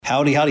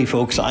Howdy, howdy,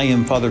 folks. I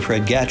am Father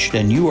Fred Gatch,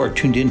 and you are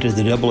tuned into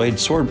the Double-Edged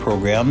Sword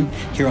program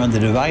here on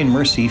the Divine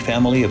Mercy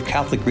family of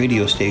Catholic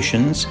radio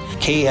stations,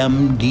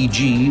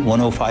 KMDG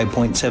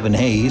 105.7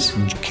 Hayes,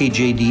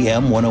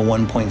 KJDM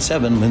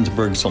 101.7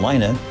 Lindsborg,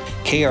 Salina,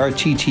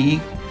 KRTT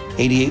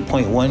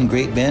 88.1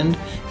 Great Bend,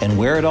 and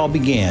where it all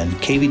began,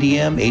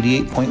 KVDM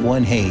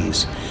 88.1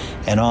 Hayes.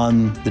 And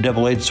on the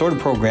Double-Edged Sword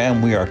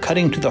program, we are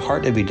cutting to the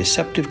heart of a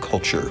deceptive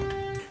culture.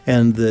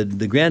 And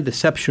the grand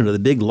deception, or the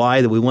big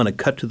lie that we want to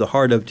cut to the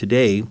heart of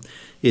today,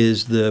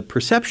 is the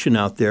perception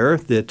out there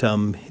that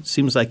it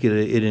seems like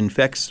it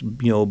infects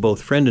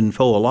both friend and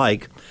foe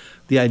alike.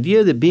 The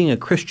idea that being a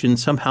Christian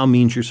somehow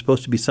means you're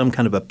supposed to be some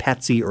kind of a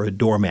patsy or a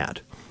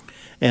doormat.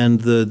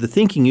 And the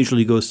thinking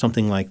usually goes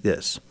something like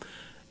this.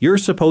 You're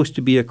supposed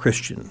to be a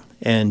Christian,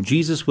 and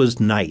Jesus was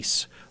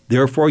nice.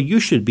 Therefore, you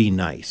should be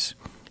nice.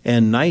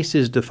 And nice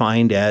is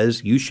defined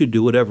as you should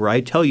do whatever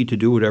I tell you to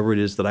do, whatever it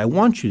is that I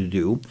want you to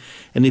do.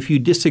 And if you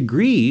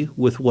disagree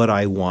with what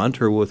I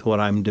want or with what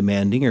I'm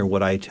demanding or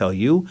what I tell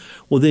you,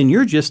 well, then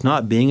you're just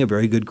not being a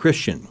very good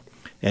Christian,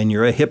 and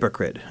you're a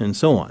hypocrite, and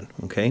so on.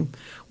 Okay.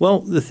 Well,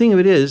 the thing of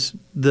it is,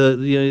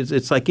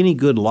 it's like any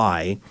good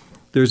lie.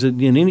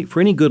 For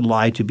any good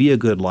lie to be a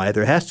good lie,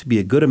 there has to be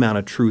a good amount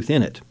of truth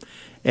in it.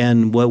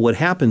 And what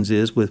happens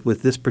is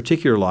with this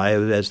particular lie,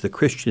 as the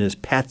Christian is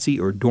patsy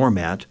or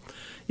doormat,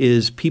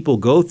 is people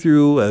go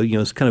through,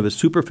 it's kind of a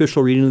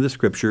superficial reading of the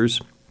Scriptures,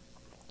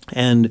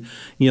 and,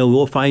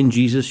 we'll find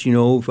Jesus,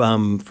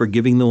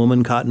 forgiving the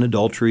woman caught in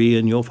adultery,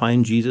 and you'll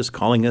find Jesus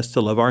calling us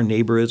to love our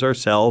neighbor as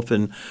ourselves,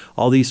 and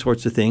all these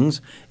sorts of things.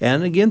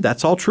 And again,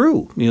 that's all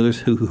true.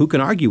 There's who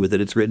can argue with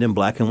it? It's written in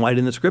black and white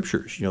in the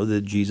Scriptures,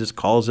 that Jesus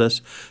calls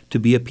us to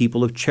be a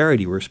people of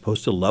charity. We're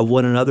supposed to love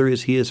one another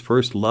as He has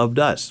first loved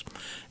us,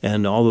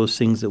 and all those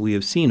things that we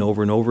have seen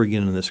over and over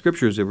again in the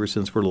Scriptures ever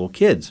since we're little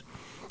kids.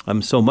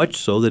 So much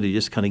so that it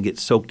just kind of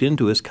gets soaked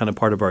into us, kind of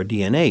part of our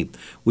DNA,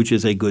 which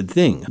is a good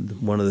thing.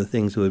 One of the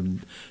things that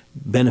would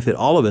benefit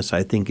all of us,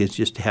 I think, is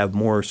just to have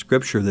more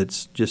Scripture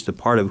that's just a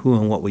part of who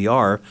and what we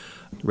are,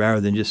 rather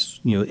than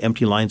just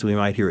empty lines that we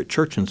might hear at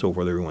church and so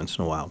forth every once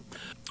in a while.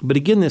 But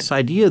again, this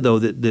idea, though,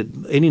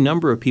 that any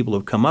number of people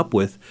have come up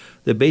with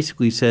that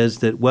basically says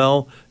that,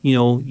 well,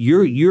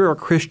 you're a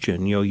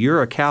Christian,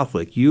 you're a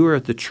Catholic, you're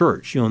at the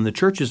church, and the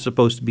church is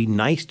supposed to be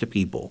nice to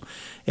people.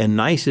 And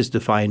nice is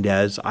defined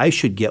as I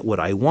should get what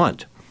I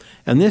want.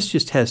 And this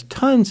just has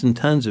tons and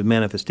tons of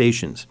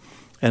manifestations.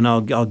 And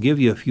I'll give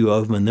you a few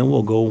of them, and then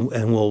we'll go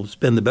and we'll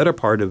spend the better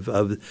part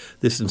of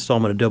this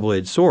installment of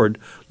Double-Edged Sword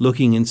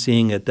looking and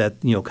seeing at that,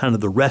 kind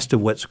of the rest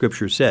of what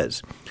Scripture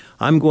says.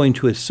 I'm going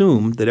to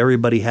assume that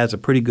everybody has a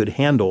pretty good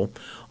handle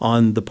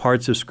on the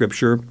parts of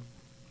Scripture,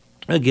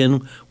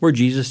 again, where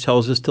Jesus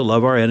tells us to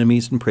love our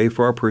enemies and pray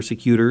for our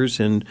persecutors,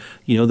 and,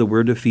 that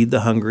we're to feed the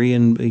hungry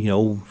and,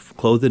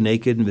 clothe the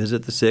naked and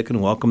visit the sick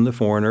and welcome the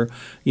foreigner,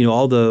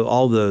 all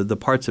the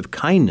parts of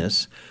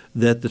kindness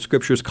that the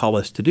Scriptures call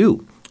us to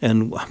do.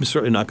 And I'm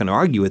certainly not going to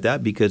argue with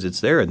that because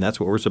it's there and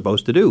that's what we're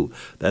supposed to do.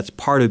 That's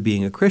part of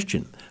being a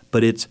Christian,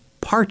 but it's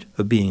part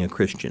of being a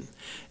Christian.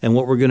 And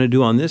what we're going to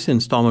do on this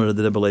installment of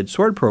the Double-Edged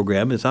Sword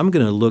program is I'm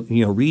going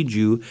to read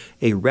you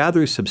a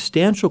rather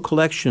substantial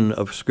collection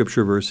of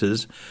Scripture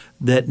verses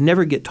that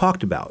never get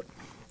talked about.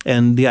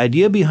 And the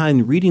idea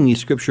behind reading these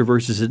Scripture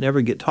verses that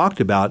never get talked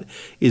about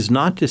is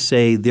not to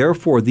say,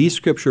 therefore, these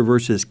Scripture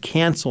verses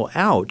cancel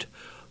out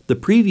the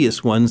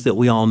previous ones that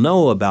we all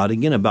know about,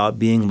 again, about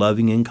being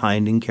loving and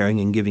kind and caring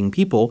and giving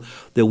people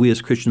that we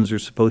as Christians are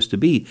supposed to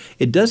be.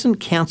 It doesn't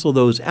cancel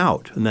those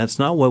out, and that's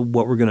not what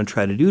we're going to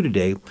try to do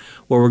today.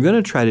 What we're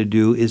going to try to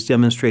do is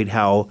demonstrate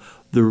how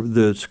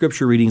the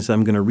Scripture readings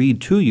I'm going to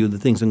read to you, the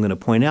things I'm going to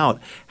point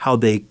out, how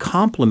they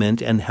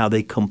complement and how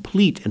they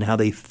complete and how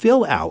they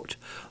fill out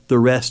the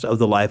rest of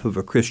the life of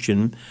a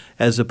Christian,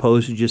 as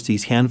opposed to just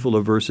these handful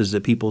of verses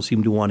that people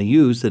seem to want to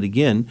use that,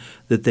 again,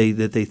 that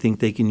they think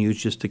they can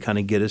use just to kind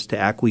of get us to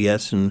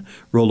acquiesce and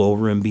roll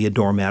over and be a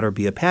doormat or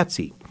be a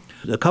patsy.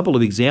 A couple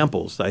of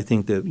examples I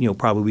think that,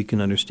 probably we can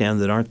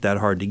understand that aren't that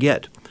hard to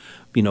get.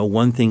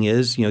 One thing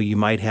is, you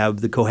might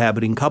have the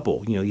cohabiting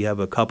couple. You have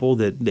a couple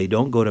that they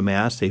don't go to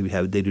Mass. They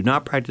do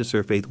not practice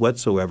their faith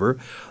whatsoever.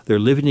 They're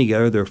living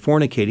together. They're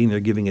fornicating. They're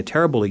giving a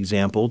terrible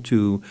example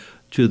to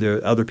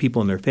the other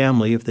people in their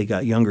family if they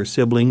got younger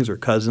siblings or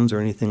cousins or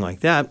anything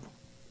like that.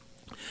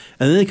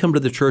 And then they come to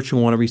the church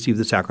and want to receive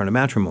the sacrament of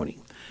matrimony.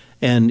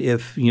 And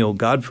if,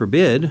 God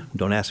forbid,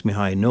 don't ask me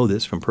how I know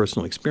this from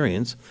personal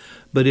experience,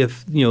 but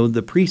if,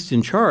 the priest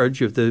in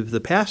charge, if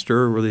the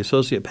pastor or the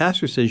associate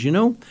pastor says,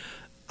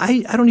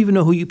 I don't even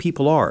know who you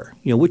people are.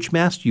 Which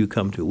Mass do you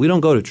come to? We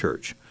don't go to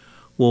church.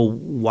 Well,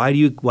 why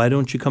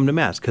don't you come to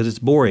Mass? Because it's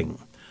boring.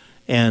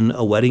 And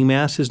a wedding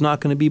Mass is not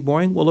going to be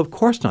boring? Well, of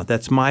course not.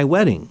 That's my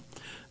wedding.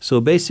 So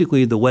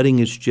basically, the wedding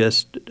is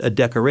just a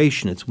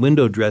decoration. It's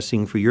window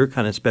dressing for your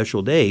kind of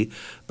special day,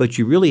 but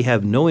you really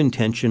have no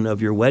intention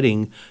of your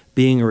wedding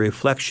being a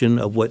reflection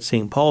of what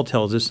St. Paul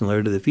tells us in the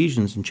letter to the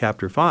Ephesians in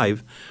chapter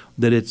 5,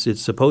 that it's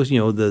supposed,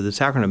 the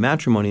sacrament of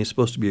matrimony is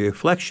supposed to be a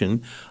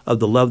reflection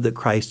of the love that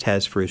Christ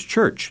has for His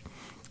church.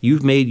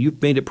 You've made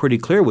it pretty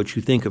clear what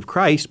you think of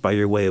Christ by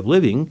your way of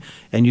living,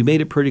 and you made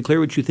it pretty clear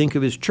what you think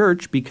of his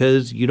church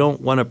because you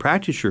don't want to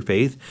practice your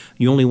faith.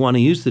 You only want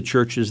to use the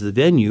church as the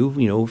venue,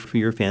 for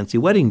your fancy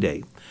wedding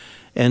day.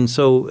 And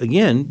so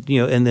again,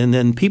 and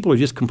then people are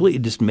just completely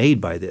dismayed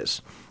by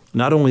this.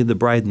 Not only the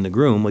bride and the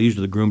groom, well,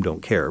 usually the groom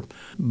don't care,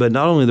 but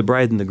not only the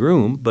bride and the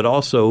groom, but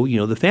also,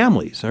 the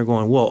families. They're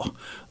going, well,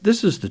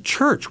 this is the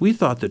church. We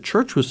thought the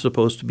church was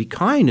supposed to be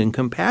kind and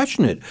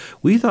compassionate.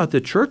 We thought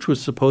the church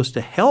was supposed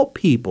to help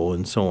people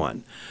and so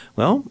on.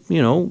 Well,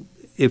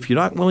 if you're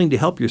not willing to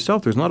help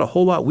yourself, there's not a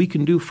whole lot we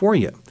can do for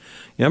you.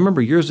 I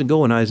remember years ago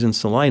when I was in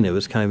Salina, it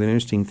was kind of an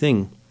interesting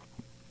thing.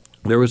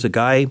 There was a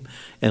guy,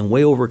 and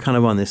way over kind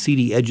of on the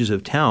seedy edges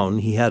of town,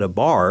 he had a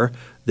bar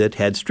that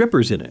had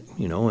strippers in it,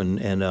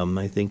 and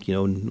I think, we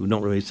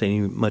don't really say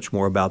much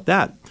more about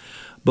that.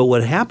 But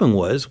what happened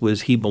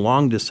was he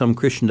belonged to some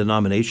Christian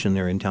denomination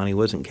there in town. He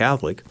wasn't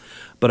Catholic.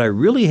 But I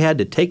really had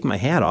to take my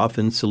hat off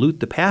and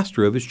salute the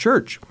pastor of his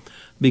church,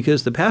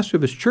 because the pastor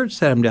of his church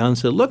sat him down and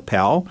said, look,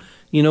 pal,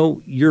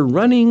 you're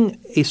running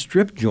a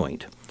strip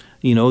joint.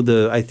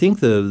 I think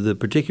the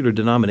particular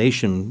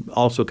denomination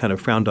also kind of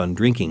frowned on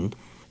drinking.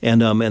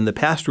 And the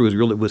pastor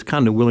was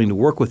kind of willing to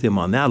work with him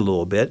on that a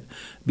little bit,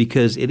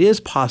 because it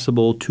is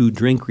possible to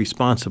drink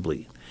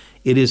responsibly.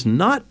 It is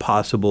not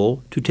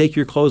possible to take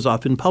your clothes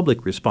off in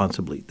public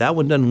responsibly. That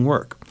one doesn't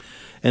work.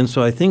 And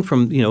so I think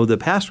the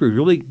pastor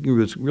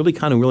was really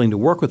kind of willing to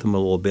work with him a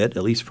little bit,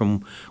 at least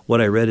from what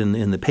I read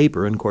in the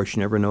paper. And of course, you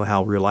never know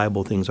how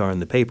reliable things are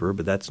in the paper,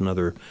 but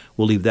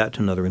we'll leave that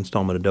to another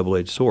installment of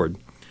Double-Edged Sword.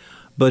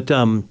 But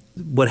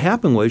what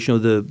happened was,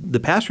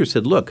 the pastor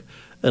said, look,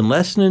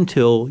 unless and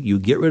until you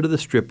get rid of the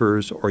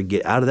strippers or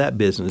get out of that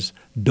business,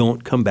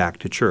 don't come back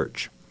to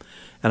church.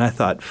 And I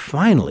thought,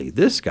 finally,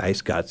 this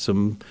guy's got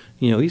some,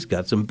 he's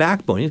got some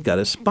backbone. He's got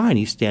a spine.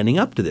 He's standing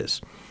up to this.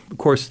 Of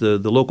course, the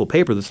local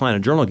paper, the Salina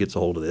Journal, gets a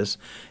hold of this,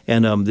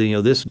 and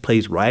this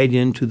plays right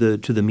into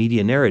the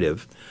media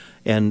narrative.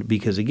 And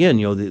because, again,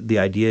 the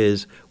idea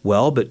is,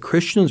 well, but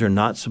Christians are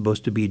not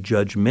supposed to be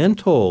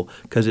judgmental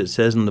because it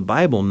says in the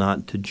Bible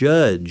not to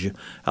judge.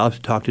 I'll have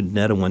to talk to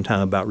Netta one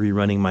time about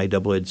rerunning my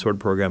Double-Edged Sword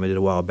program I did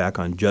a while back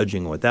on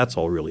judging, what that's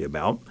all really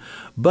about.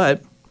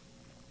 But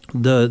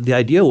the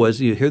idea was,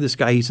 you hear this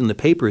guy, he's in the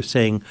paper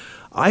saying,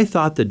 I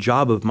thought the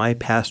job of my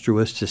pastor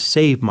was to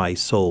save my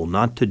soul,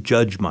 not to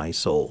judge my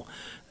soul.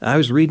 I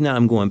was reading that,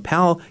 I'm going,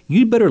 pal,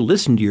 you'd better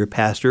listen to your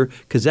pastor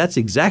because that's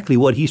exactly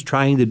what he's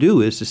trying to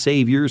do, is to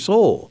save your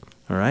soul,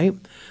 all right?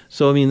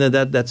 So, I mean,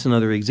 that's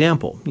another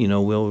example.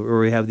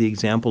 We have the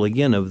example,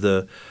 again, of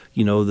the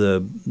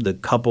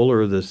couple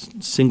or the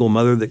single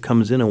mother that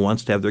comes in and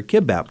wants to have their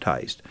kid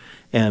baptized.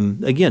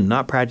 And, again,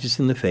 not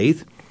practicing the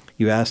faith.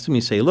 You ask them,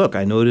 you say, look,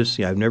 I noticed,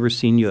 I've never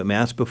seen you at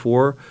Mass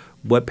before.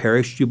 What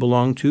parish do you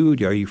belong to?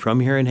 Are you from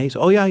here in Hays?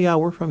 Oh, yeah,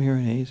 we're from here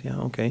in Hays. Yeah,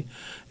 okay.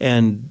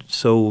 And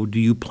so do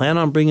you plan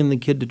on bringing the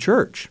kid to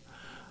church?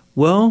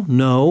 Well,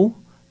 no.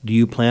 Do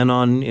you plan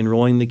on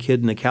enrolling the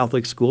kid in a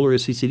Catholic school or a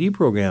CCD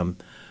program?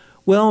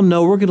 Well,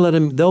 no, we're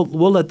going to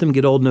we'll let them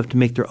get old enough to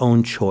make their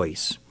own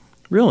choice.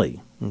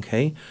 Really?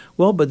 Okay.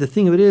 Well, but the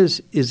thing of it is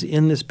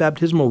in this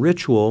baptismal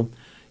ritual,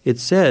 it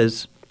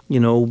says,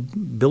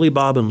 Billy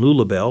Bob and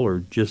Lulabelle,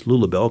 or just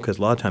Lulabelle, because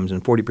a lot of times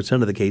in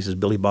 40% of the cases,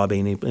 Billy Bob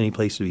ain't any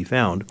place to be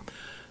found.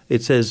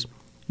 It says,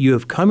 you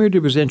have come here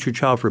to present your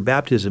child for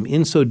baptism.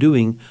 In so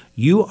doing,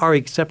 you are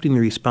accepting the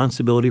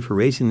responsibility for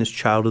raising this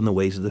child in the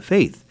ways of the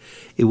faith.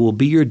 It will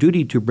be your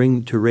duty to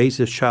raise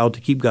this child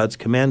to keep God's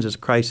commands as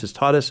Christ has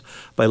taught us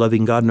by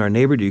loving God and our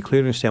neighbor. Do you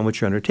clearly understand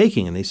what you're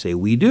undertaking? And they say,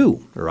 we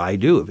do, or I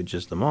do, if it's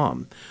just the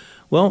mom.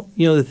 Well,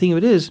 the thing of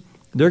it is,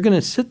 they're going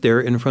to sit there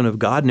in front of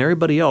God and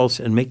everybody else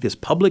and make this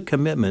public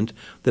commitment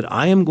that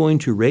I am going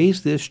to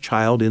raise this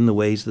child in the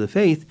ways of the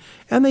faith,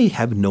 and they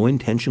have no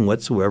intention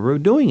whatsoever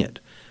of doing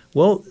it.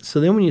 Well, so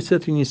then when you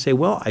sit there and you say,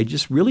 well, I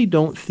just really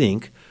don't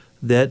think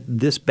that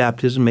this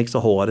baptism makes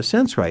a whole lot of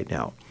sense right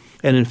now.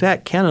 And in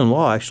fact, canon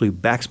law actually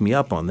backs me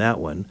up on that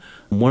one.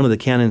 One of the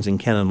canons in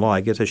canon law,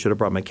 I guess I should have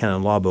brought my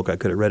canon law book. I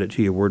could have read it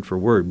to you word for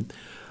word.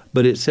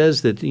 But it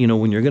says that,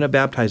 when you're going to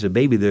baptize a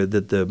baby there,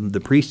 that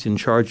the priest in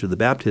charge of the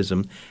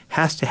baptism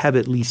has to have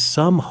at least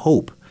some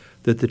hope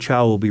that the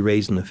child will be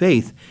raised in the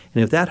faith.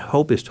 And if that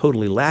hope is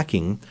totally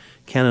lacking,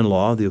 canon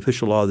law, the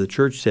official law of the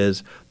church,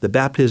 says the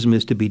baptism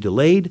is to be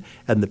delayed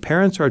and the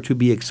parents are to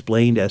be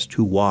explained as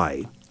to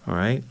why. All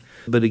right?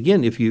 But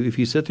again, if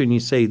you sit there and you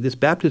say this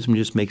baptism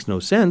just makes no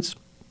sense,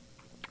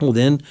 well,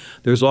 then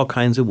there's all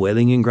kinds of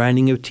wailing and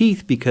grinding of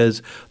teeth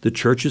because the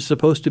church is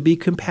supposed to be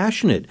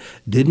compassionate.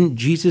 Didn't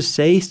Jesus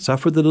say,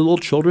 suffer the little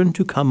children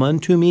to come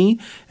unto me?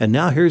 And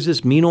now here's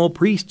this mean old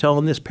priest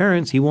telling his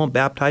parents he won't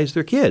baptize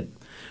their kid.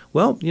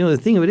 Well, the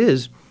thing of it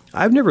is,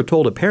 I've never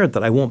told a parent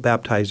that I won't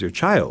baptize their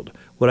child.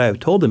 What I have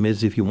told them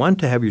is if you want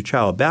to have your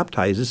child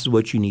baptized, this is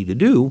what you need to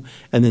do,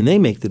 and then they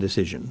make the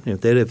decision.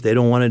 If they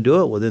don't want to do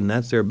it, well, then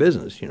that's their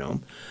business,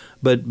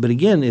 But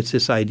again, it's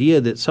this idea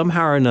that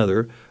somehow or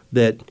another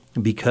that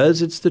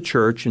because it's the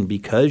church and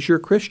because you're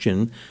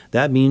Christian,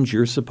 that means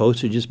you're supposed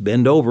to just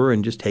bend over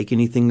and just take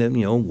anything that,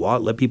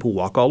 let people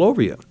walk all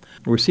over you.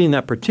 We're seeing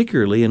that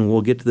particularly, and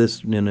we'll get to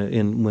this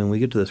when we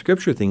get to the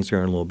scripture things here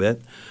in a little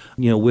bit,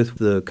 with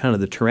the kind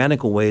of the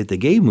tyrannical way that the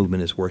gay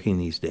movement is working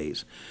these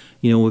days.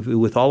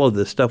 With all of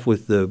the stuff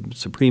with the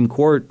Supreme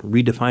Court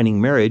redefining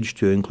marriage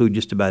to include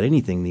just about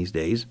anything these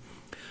days,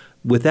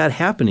 with that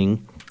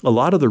happening, a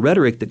lot of the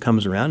rhetoric that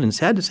comes around, and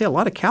sad to say, a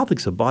lot of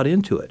Catholics have bought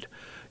into it.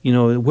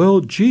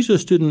 Well,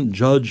 Jesus didn't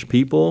judge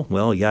people.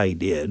 Well, yeah, he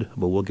did,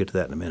 but we'll get to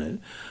that in a minute.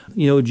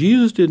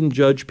 Jesus didn't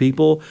judge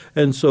people,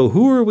 and so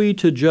who are we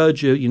to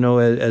judge?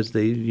 As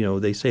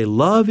they say,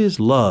 love is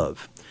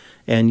love.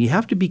 And you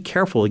have to be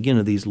careful, again,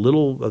 of these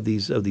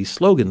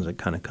slogans that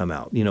kind of come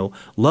out.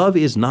 Love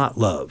is not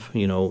love.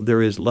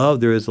 There is love.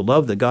 There is the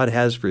love that God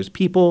has for his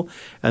people,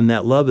 and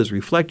that love is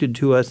reflected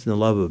to us in the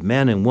love of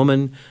man and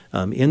woman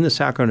in the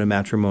sacrament of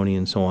matrimony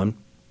and so on.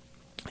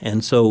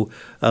 And so,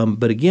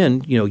 but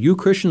again, you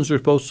Christians are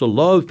supposed to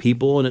love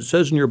people, and it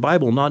says in your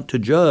Bible not to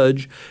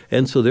judge.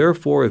 And so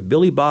therefore, if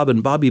Billy Bob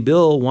and Bobby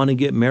Bill want to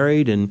get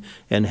married and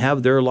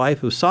have their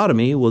life of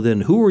sodomy, well,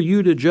 then who are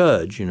you to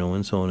judge,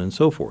 and so on and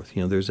so forth.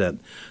 There's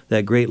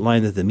that great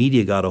line that the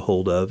media got a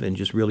hold of and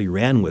just really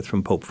ran with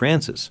from Pope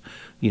Francis,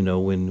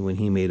 when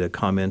he made a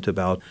comment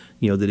about,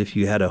 that if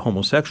you had a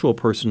homosexual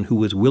person who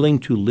was willing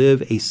to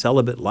live a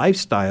celibate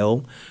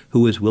lifestyle, who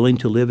was willing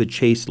to live a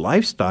chaste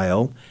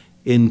lifestyle,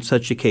 in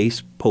such a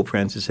case, Pope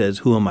Francis says,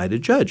 who am I to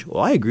judge?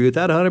 Well, I agree with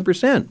that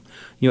 100%.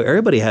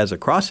 Everybody has a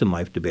cross in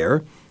life to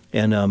bear.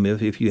 And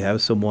if you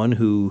have someone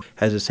who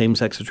has a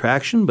same-sex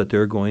attraction, but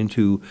they're going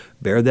to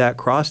bear that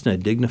cross in a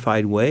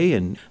dignified way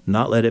and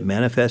not let it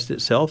manifest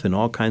itself in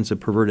all kinds of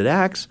perverted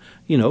acts,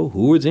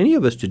 who is any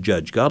of us to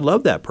judge? God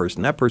loved that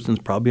person. That person's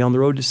probably on the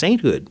road to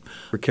sainthood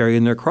for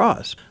carrying their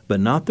cross, but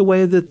not the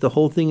way that the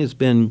whole thing has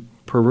been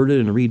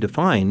perverted and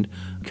redefined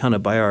kind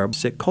of by our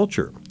sick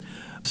culture.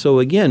 So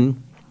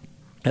again,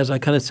 as I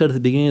kind of said at the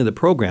beginning of the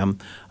program,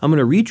 I'm going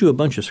to read you a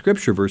bunch of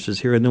scripture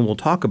verses here, and then we'll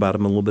talk about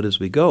them a little bit as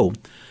we go.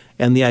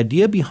 And the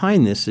idea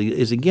behind this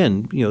is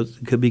again,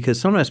 because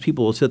sometimes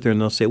people will sit there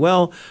and they'll say,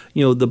 well,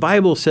 the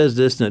Bible says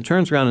this, and it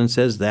turns around and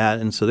says that,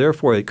 and so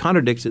therefore it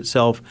contradicts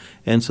itself,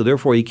 and so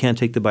therefore you can't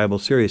take the Bible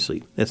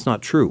seriously. That's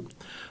not true.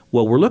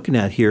 What we're looking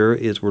at here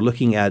is we're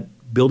looking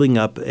at building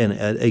up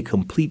a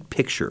complete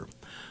picture.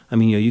 I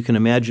mean, you can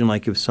imagine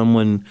like if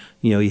someone,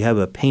 you have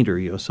a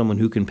painter, someone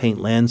who can paint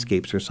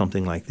landscapes or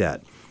something like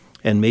that.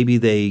 And maybe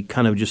they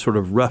kind of just sort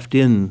of roughed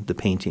in the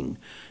painting,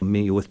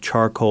 maybe with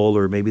charcoal,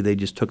 or maybe they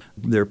just took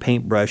their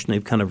paintbrush and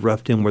they've kind of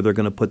roughed in where they're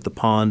going to put the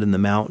pond and the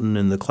mountain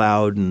and the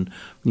cloud and,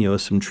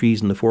 some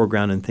trees in the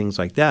foreground and things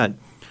like that.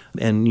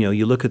 And,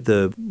 you look at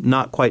the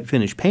not quite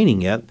finished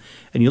painting yet,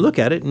 and you look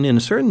at it, and in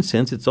a certain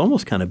sense, it's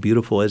almost kind of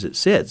beautiful as it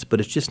sits, but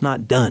it's just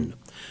not done.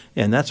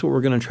 And that's what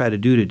we're going to try to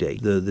do today.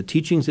 The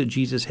teachings that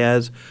Jesus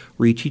has,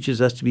 where he teaches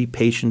us to be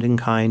patient and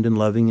kind and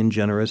loving and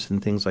generous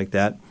and things like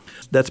that,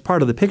 that's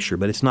part of the picture,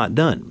 but it's not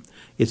done.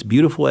 It's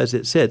beautiful as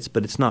it sits,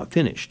 but it's not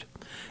finished.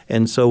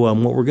 And so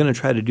what we're going to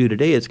try to do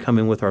today is come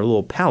in with our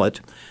little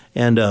palette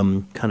and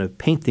kind of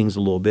paint things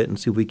a little bit and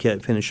see if we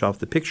can't finish off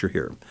the picture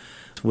here.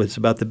 It's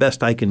about the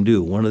best I can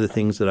do. One of the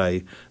things that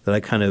I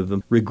kind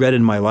of regret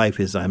in my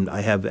life is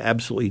I have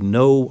absolutely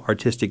no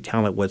artistic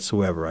talent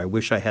whatsoever. I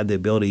wish I had the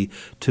ability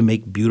to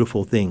make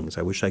beautiful things.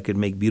 I wish I could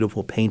make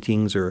beautiful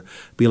paintings or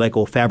be like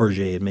old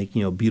Fabergé and make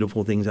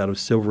beautiful things out of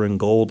silver and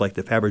gold like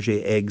the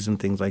Fabergé eggs and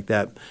things like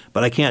that.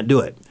 But I can't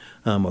do it.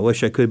 I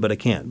wish I could, but I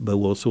can't. But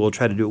we'll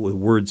try to do it with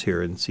words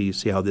here and see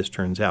how this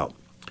turns out.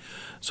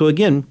 So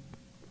again,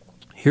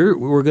 here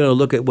we're going to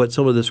look at what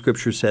some of the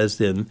Scripture says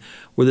then,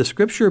 where the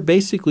Scripture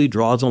basically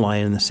draws a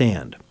line in the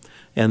sand.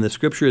 And the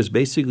Scripture is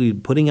basically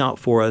putting out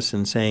for us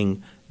and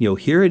saying,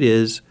 here it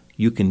is.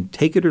 You can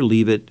take it or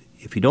leave it.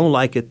 If you don't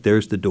like it,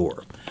 there's the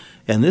door.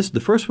 And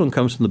the first one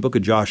comes from the book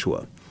of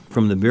Joshua,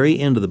 from the very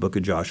end of the book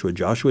of Joshua,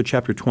 Joshua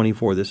chapter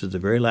 24. This is the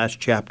very last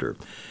chapter.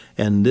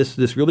 And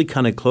this really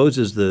kind of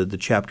closes the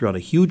chapter on a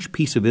huge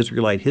piece of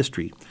Israelite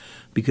history.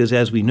 Because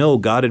as we know,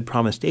 God had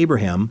promised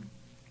Abraham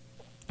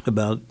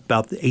about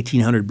the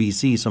 1800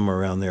 BC, somewhere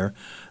around there,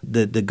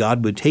 that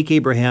God would take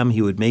Abraham,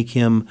 he would make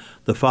him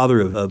the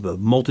father of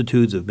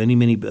multitudes, of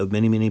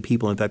many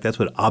people. In fact, that's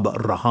what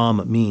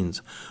Abraham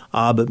means.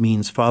 Ab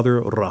means father,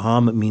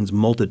 Raham means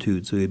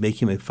multitude. So he would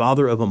make him a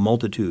father of a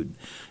multitude,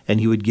 and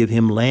he would give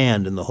him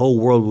land, and the whole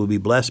world would be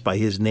blessed by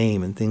his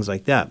name and things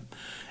like that.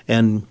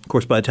 And, of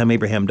course, by the time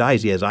Abraham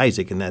dies, he has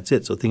Isaac, and that's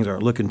it. So things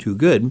aren't looking too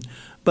good.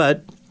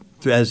 But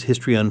as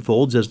history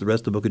unfolds, as the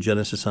rest of the book of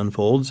Genesis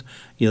unfolds,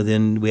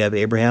 then we have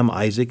Abraham,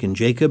 Isaac, and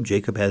Jacob.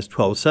 Jacob has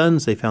 12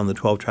 sons. They found the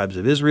 12 tribes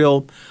of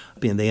Israel,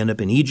 and they end up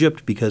in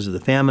Egypt because of the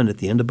famine at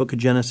the end of the book of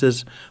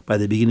Genesis. By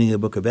the beginning of the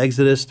book of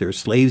Exodus, they're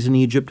slaves in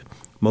Egypt.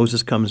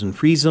 Moses comes and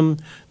frees them.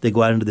 They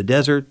go out into the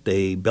desert.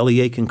 They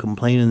bellyache and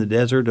complain in the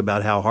desert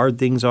about how hard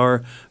things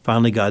are.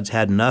 Finally, God's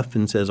had enough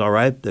and says, all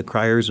right, the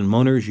criers and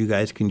moaners, you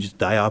guys can just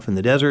die off in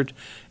the desert.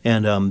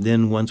 And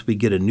then once we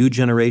get a new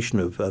generation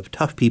of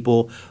tough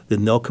people,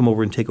 then they'll come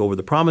over and take over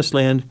the promised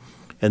land.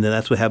 And then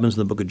that's what happens in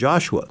the book of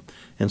Joshua.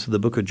 And so the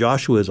book of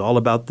Joshua is all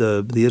about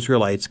the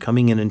Israelites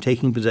coming in and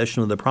taking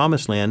possession of the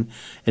promised land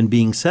and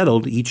being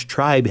settled, each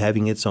tribe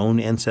having its own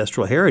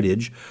ancestral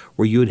heritage,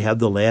 where you would have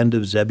the land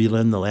of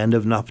Zebulun, the land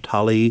of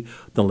Naphtali,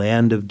 the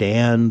land of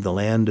Dan, the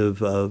land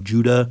of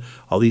Judah,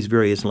 all these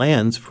various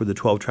lands for the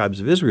 12 tribes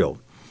of Israel.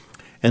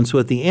 And so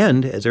at the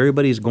end, as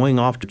everybody's going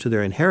off to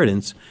their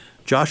inheritance,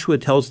 Joshua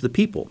tells the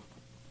people,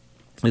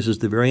 this is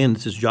the very end.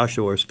 This is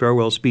Joshua's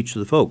farewell speech to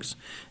the folks.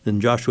 In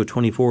Joshua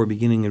 24,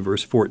 beginning in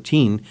verse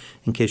 14,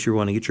 in case you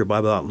want to get your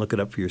Bible out and look it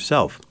up for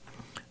yourself.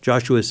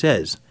 Joshua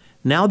says,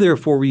 "Now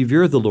therefore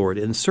revere the Lord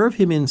and serve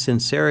him in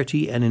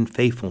sincerity and in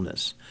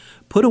faithfulness.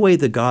 Put away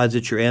the gods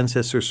that your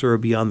ancestors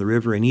served beyond the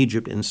river in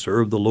Egypt and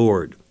serve the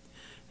Lord."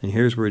 And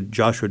here's where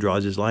Joshua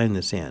draws his line in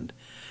the sand.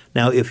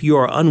 "Now if you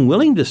are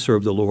unwilling to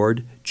serve the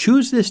Lord,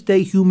 choose this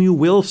day whom you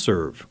will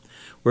serve,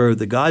 whether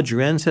the gods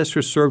your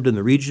ancestors served in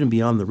the region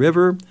beyond the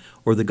river,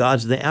 or the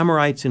gods of the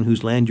Amorites in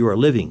whose land you are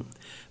living.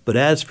 But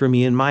as for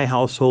me and my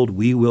household,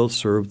 we will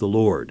serve the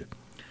Lord."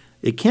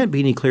 It can't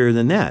be any clearer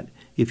than that.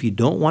 If you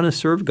don't want to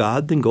serve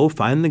God, then go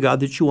find the God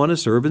that you want to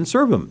serve and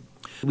serve him.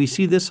 We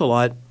see this a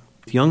lot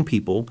with young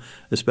people,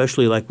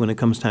 especially like when it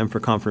comes time for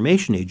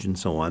confirmation age and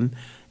so on.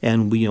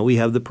 And we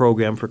have the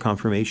program for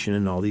confirmation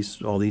and all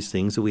these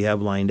things that we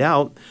have lined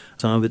out.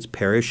 Some of it's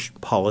parish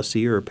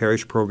policy or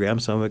parish program.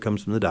 Some of it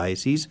comes from the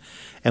diocese.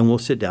 And we'll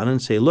sit down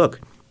and say, look,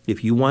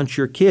 if you want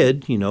your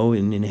kid,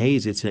 in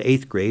Hayes, it's in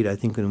 8th grade. I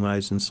think when I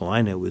was in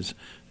Salina,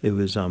 it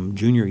was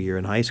junior year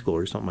in high school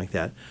or something like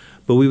that.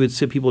 But we would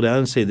sit people down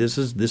and say, this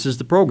is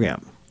the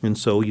program. And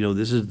so,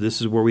 this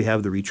is where we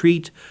have the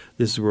retreat.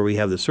 This is where we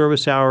have the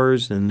service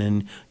hours, and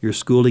then your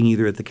schooling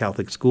either at the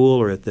Catholic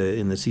school or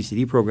in the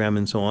CCD program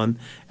and so on.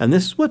 And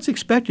this is what's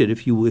expected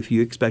if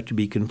you expect to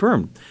be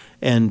confirmed.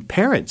 And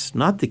parents,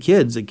 not the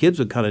kids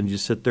would kind of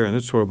just sit there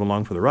and sort of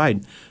along for the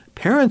ride.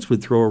 Parents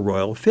would throw a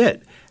royal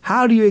fit.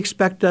 How do you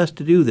expect us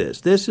to do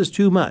this? This is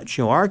too much.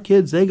 Our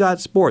kids, they got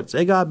sports,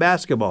 they got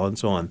basketball and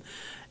so on.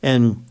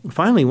 And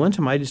finally, one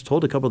time I just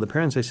told a couple of the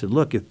parents, I said,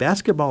 look, if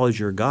basketball is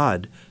your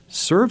God,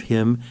 serve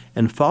him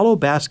and follow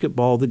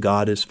basketball the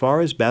God as far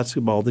as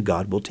basketball the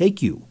God will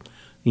take you.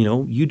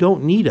 You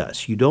don't need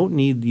us. You don't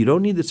need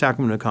the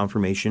sacrament of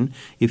confirmation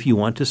if you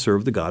want to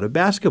serve the God of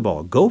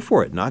basketball. Go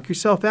for it. Knock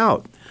yourself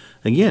out.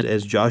 Again,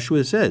 as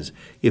Joshua says,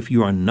 if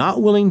you are not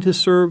willing to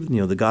serve,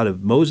 the God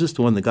of Moses,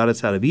 the one that got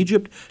us out of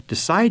Egypt,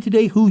 decide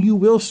today who you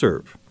will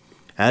serve.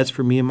 As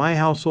for me and my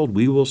household,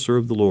 we will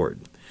serve the Lord.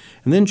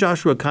 And then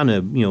Joshua kind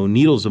of,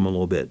 needles them a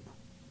little bit,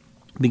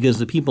 because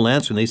the people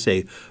answer and they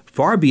say,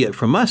 "Far be it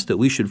from us that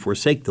we should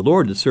forsake the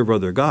Lord to serve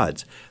other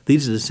gods."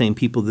 These are the same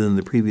people that in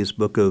the previous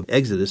book of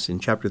Exodus in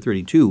chapter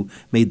 32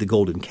 made the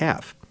golden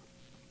calf.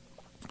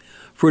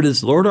 "For it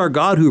is the Lord our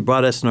God who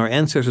brought us and our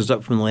ancestors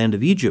up from the land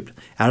of Egypt,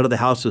 out of the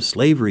house of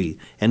slavery,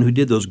 and who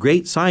did those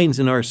great signs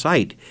in our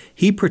sight.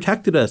 He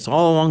protected us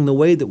all along the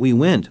way that we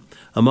went,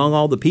 among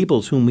all the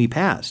peoples whom we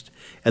passed.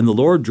 And the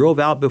Lord drove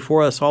out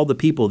before us all the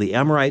people, the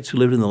Amorites who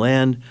lived in the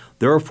land.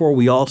 Therefore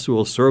we also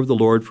will serve the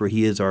Lord, for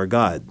he is our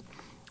God."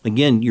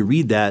 Again, you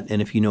read that,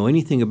 and if you know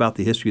anything about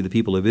the history of the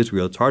people of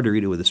Israel, it's hard to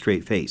read it with a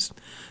straight face,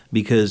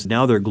 because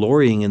now they're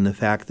glorying in the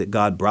fact that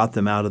God brought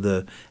them out of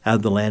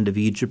the land of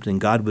Egypt, and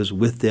God was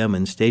with them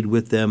and stayed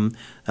with them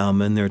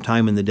in their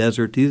time in the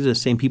desert. These are the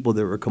same people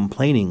that were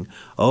complaining,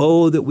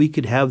 "Oh, that we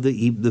could have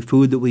the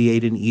food that we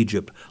ate in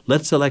Egypt.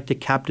 Let's select a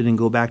captain and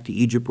go back to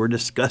Egypt. We're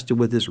disgusted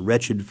with this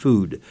wretched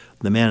food,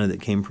 the manna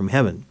that came from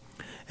heaven."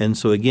 And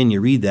so again,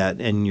 you read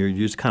that and you're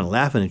just kind of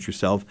laughing at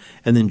yourself.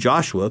 And then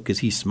Joshua, because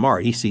he's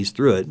smart, he sees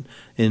through it.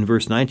 In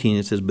verse 19,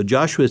 it says, "But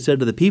Joshua said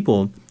to the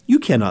people, 'You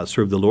cannot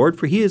serve the Lord,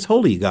 for he is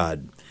holy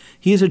God.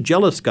 He is a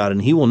jealous God,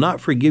 and he will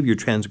not forgive your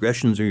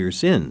transgressions or your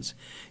sins.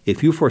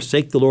 If you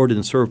forsake the Lord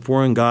and serve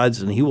foreign gods,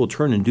 then he will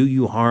turn and do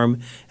you harm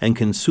and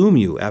consume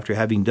you after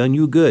having done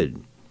you good.'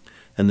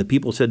 And the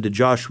people said to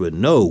Joshua,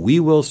 'No, we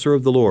will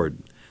serve the Lord.'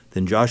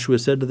 Then Joshua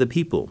said to the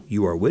people,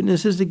 'You are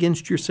witnesses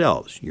against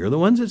yourselves.'" You're the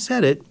ones that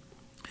said it,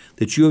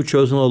 "that you have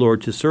chosen the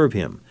Lord to serve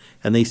him."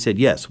 And they said,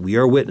 "Yes, we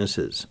are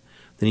witnesses."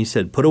 Then he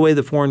said, "Put away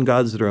the foreign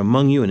gods that are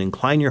among you, and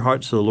incline your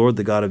hearts to the Lord,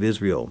 the God of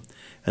Israel."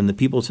 And the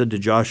people said to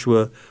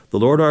Joshua, "The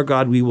Lord our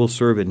God we will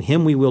serve, and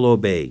him we will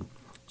obey."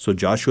 So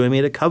Joshua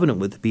made a covenant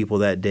with the people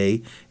that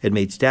day, and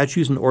made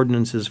statutes and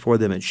ordinances for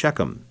them at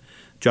Shechem.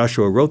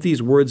 Joshua wrote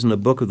these words in a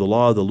book of the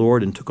law of the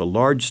Lord, and took a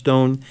large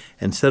stone,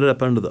 and set it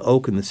up under the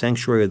oak in the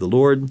sanctuary of the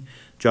Lord.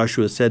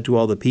 Joshua said to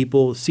all the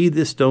people, "See,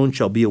 this stone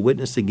shall be a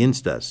witness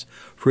against us,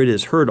 for it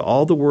has heard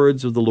all the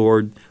words of the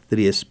Lord that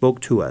he has spoke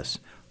to us.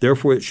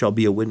 Therefore it shall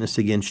be a witness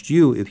against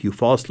you if you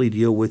falsely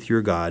deal with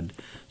your God."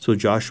 So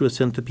Joshua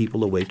sent the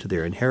people away to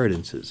their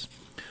inheritances.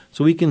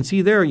 So we can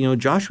see there,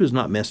 Joshua's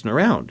not messing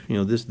around.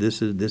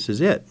 This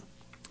is it.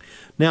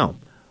 Now,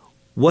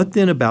 what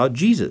then about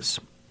Jesus?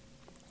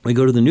 We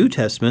go to the New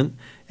Testament,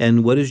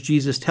 and what does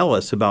Jesus tell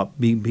us about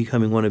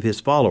becoming one of his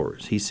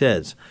followers? He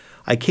says,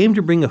 "I came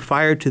to bring a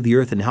fire to the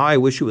earth, and how I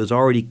wish it was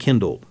already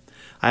kindled.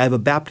 I have a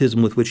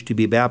baptism with which to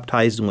be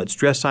baptized, and what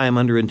stress I am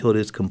under until it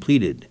is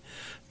completed.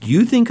 Do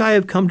you think I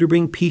have come to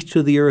bring peace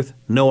to the earth?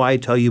 No, I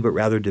tell you, but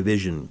rather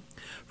division.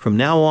 From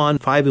now on,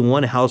 5 in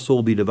one household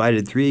will be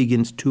divided, 3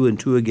 against 2 and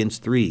 2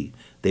 against 3.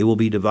 They will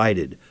be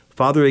divided.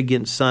 Father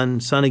against son,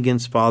 son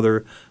against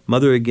father,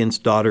 mother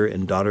against daughter,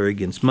 and daughter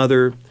against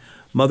mother,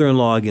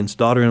 mother-in-law against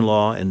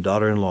daughter-in-law, and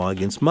daughter-in-law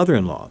against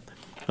mother-in-law.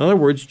 In other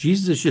words,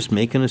 Jesus is just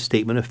making a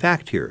statement of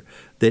fact here,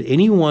 that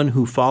anyone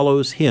who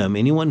follows him,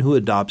 anyone who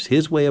adopts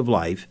his way of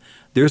life,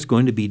 there's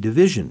going to be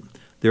division.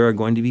 There are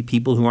going to be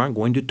people who aren't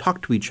going to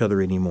talk to each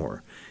other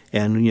anymore.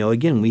 And,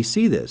 again, we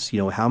see this.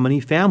 How many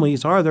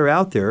families are there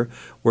out there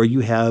where you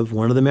have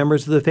one of the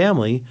members of the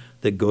family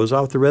that goes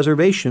off the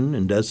reservation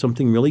and does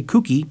something really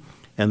kooky,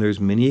 and there's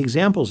many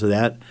examples of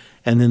that,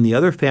 and then the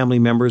other family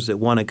members that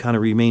want to kind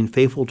of remain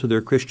faithful to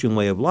their Christian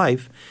way of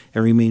life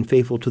and remain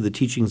faithful to the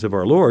teachings of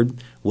our Lord,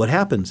 what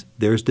happens?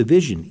 There's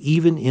division,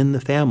 even in the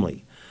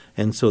family.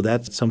 And so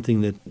that's something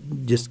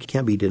that just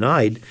can't be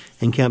denied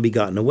and can't be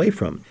gotten away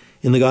from.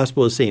 In the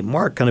Gospel of St.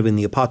 Mark, kind of in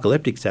the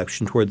apocalyptic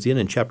section towards the end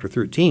in chapter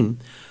 13,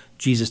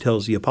 Jesus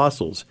tells the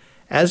apostles,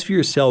 "As for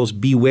yourselves,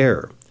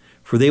 beware,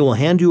 for they will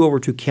hand you over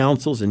to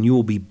councils, and you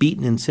will be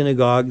beaten in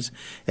synagogues,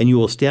 and you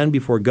will stand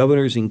before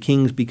governors and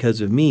kings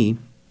because of me,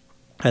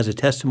 as a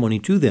testimony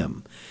to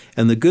them.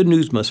 And the good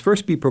news must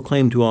first be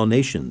proclaimed to all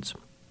nations.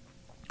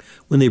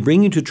 When they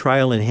bring you to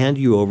trial and hand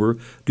you over,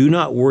 do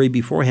not worry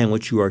beforehand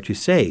what you are to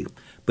say,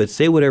 but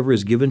say whatever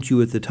is given to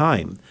you at the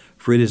time,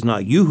 for it is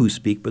not you who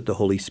speak, but the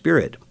Holy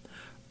Spirit.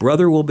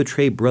 Brother will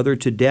betray brother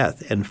to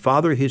death, and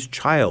father his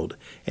child,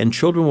 and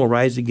children will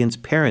rise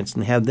against parents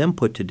and have them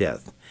put to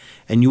death.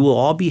 And you will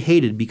all be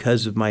hated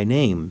because of my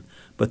name,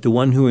 but the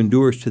one who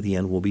endures to the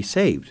end will be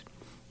saved."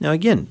 Now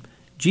again,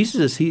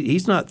 Jesus,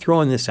 he's not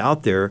throwing this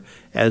out there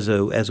as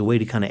a way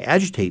to kind of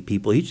agitate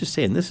people. He's just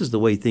saying this is the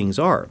way things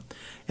are.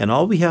 And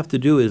all we have to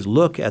do is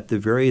look at the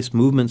various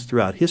movements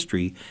throughout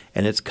history,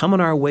 and it's coming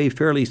our way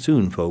fairly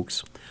soon,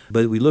 folks.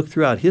 But we look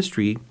throughout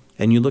history,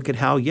 and you look at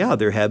how,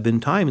 there have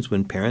been times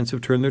when parents have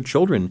turned their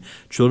children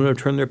have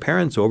turned their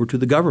parents over to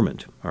the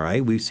government, all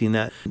right? We've seen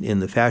that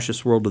in the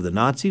fascist world of the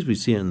Nazis. We've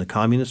seen it in the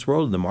communist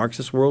world, in the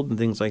Marxist world, and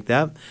things like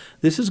that.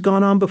 This has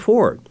gone on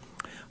before.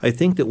 I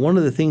think that one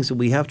of the things that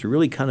we have to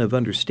really kind of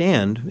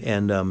understand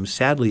and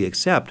sadly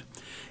accept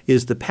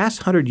is the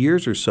past 100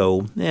 years or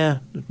so,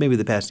 maybe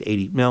the past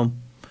 80, no,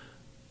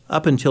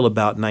 up until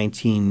about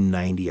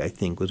 1990, I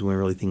think, was when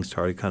really things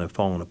started kind of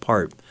falling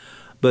apart.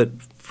 But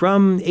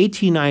from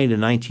 1890 to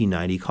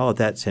 1990, call it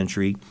that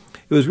century,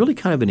 it was really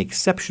kind of an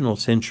exceptional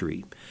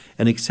century.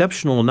 An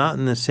exceptional not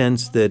in the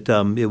sense that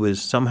it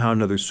was somehow or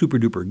another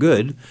super-duper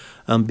good,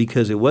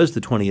 because it was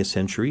the 20th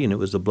century and it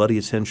was the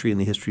bloodiest century in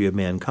the history of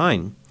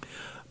mankind.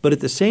 But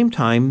at the same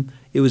time,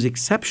 it was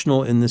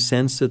exceptional in the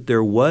sense that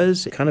there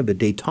was kind of a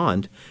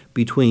détente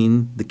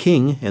between the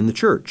king and the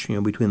church,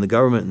 between the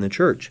government and the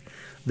church.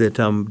 That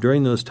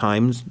during those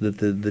times, that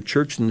the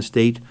church and the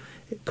state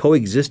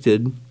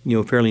coexisted,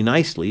 fairly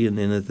nicely, and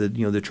then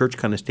the church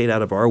kind of stayed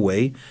out of our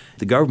way,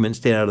 the government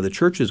stayed out of the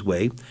church's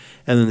way,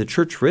 and then the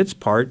church, for its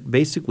part,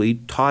 basically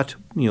taught,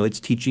 its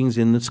teachings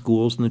in the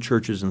schools and the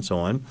churches and so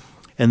on.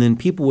 And then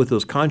people with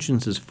those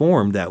consciences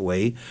formed that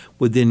way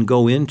would then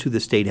go into the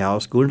State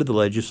House, go into the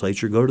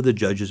legislature, go to the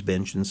judge's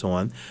bench and so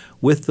on,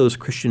 with those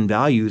Christian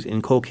values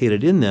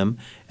inculcated in them,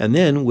 and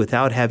then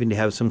without having to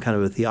have some kind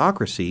of a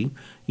theocracy,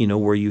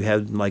 where you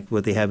have like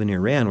what they have in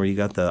Iran, where you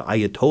got the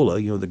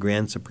Ayatollah, the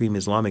grand supreme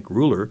Islamic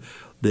ruler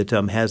that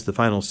has the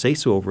final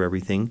say-so over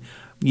everything.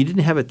 You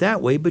didn't have it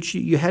that way, but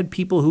you had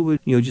people who would,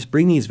 just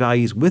bring these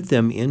values with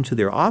them into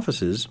their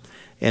offices,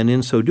 and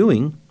in so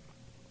doing,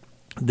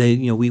 there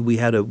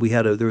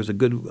was a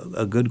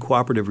good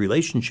cooperative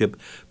relationship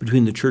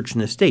between the church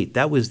and the state.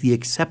 That was the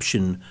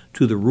exception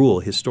to the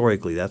rule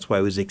historically. That's why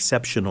it was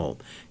exceptional.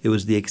 It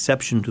was the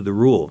exception to the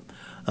rule.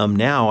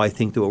 Now I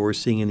think that what we're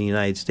seeing in the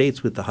United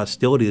States with the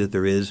hostility that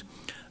there is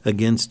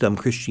against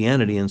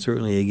Christianity and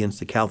certainly against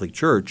the Catholic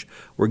Church,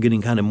 we're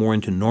getting kind of more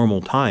into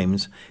normal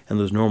times, and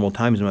those normal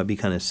times might be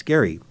kind of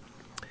scary.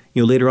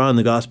 Later on in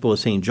the Gospel of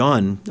St.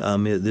 John,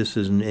 this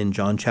is in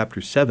John chapter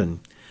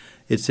 7,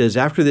 it says,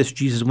 "After this,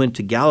 Jesus went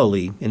to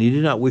Galilee, and he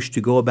did not wish to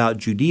go about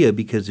Judea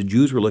because the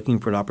Jews were looking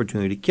for an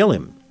opportunity to kill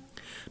him.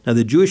 Now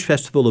the Jewish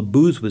festival of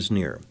booths was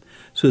near.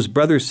 So his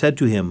brothers said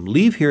to him,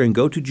 'Leave here and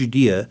go to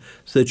Judea,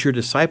 so that your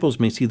disciples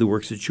may see the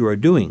works that you are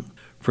doing.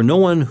 For no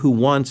one who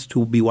wants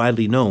to be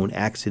widely known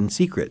acts in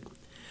secret.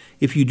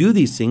 If you do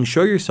these things,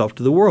 show yourself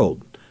to the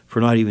world.' For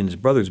not even his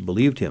brothers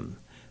believed him.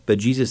 But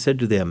Jesus said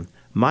to them,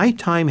 'My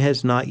time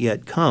has not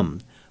yet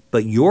come,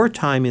 but your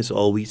time is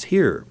always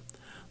here.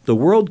 The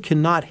world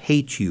cannot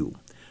hate you,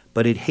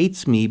 but it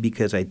hates me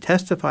because I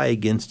testify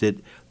against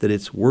it that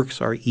its works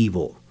are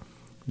evil.'"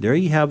 There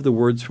you have the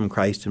words from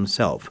Christ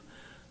himself.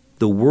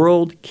 The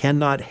world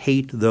cannot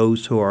hate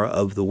those who are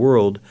of the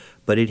world,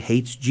 but it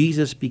hates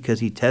Jesus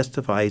because he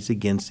testifies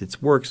against its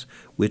works,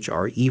 which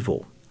are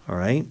evil. All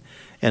right?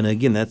 And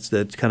again, that's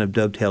kind of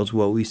dovetails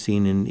what we've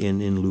seen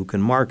in Luke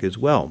and Mark as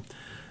well,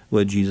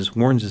 what Jesus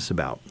warns us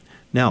about.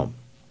 Now,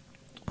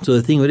 so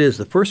the thing of it is,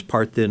 the first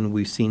part then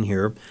we've seen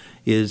here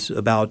is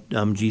about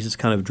Jesus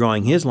kind of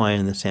drawing his line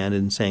in the sand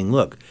and saying,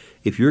 look,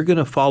 if you're going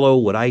to follow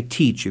what I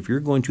teach, if you're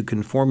going to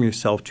conform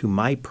yourself to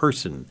my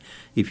person,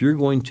 if you're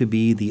going to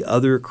be the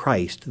other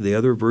Christ, the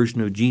other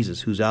version of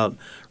Jesus who's out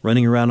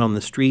running around on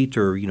the street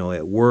or,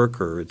 at work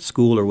or at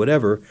school or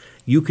whatever,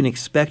 you can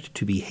expect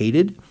to be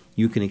hated.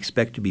 You can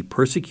expect to be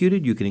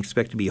persecuted. You can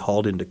expect to be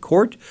hauled into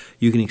court.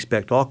 You can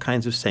expect all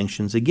kinds of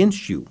sanctions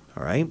against you,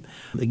 all right?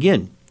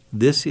 Again,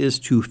 this is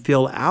to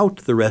fill out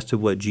the rest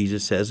of what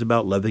Jesus says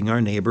about loving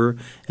our neighbor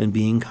and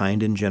being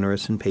kind and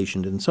generous and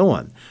patient and so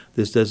on.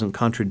 This doesn't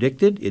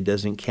contradict it. It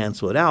doesn't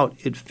cancel it out.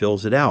 It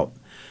fills it out.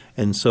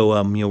 And so,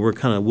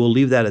 we'll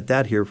leave that at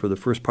that here for the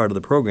first part of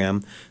the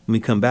program. When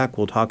we come back,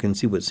 we'll talk and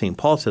see what St.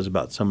 Paul says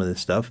about some of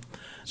this stuff.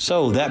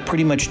 So that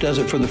pretty much does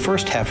it for the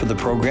first half of the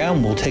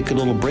program. We'll take a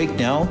little break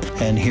now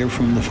and hear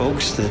from the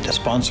folks that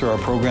sponsor our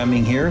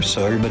programming here.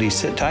 So everybody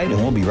sit tight and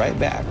we'll be right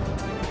back.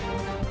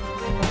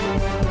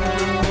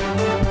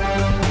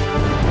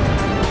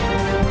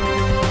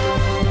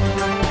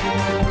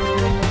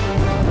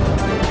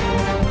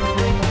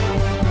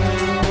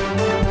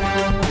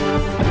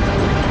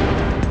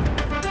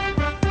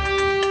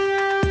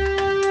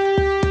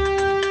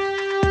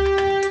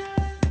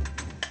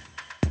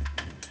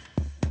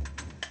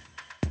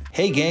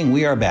 Hey gang,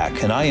 we are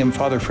back, and I am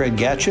Father Fred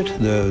Gatchett,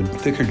 the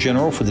Vicar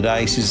General for the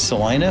Diocese of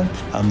Salina.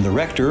 I'm the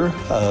rector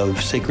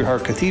of Sacred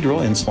Heart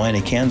Cathedral in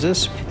Salina,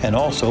 Kansas, and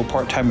also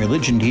part-time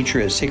religion teacher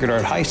at Sacred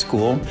Heart High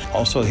School,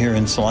 also here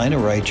in Salina,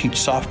 where I teach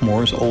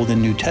sophomores Old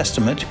and New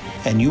Testament.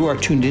 And you are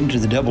tuned into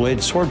the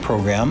Double-Edged Sword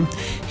program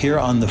here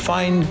on the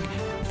fine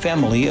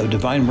family of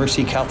Divine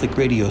Mercy Catholic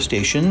radio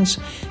stations,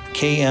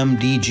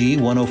 KMDG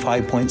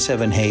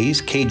 105.7 Hayes,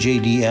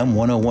 KJDM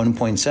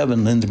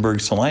 101.7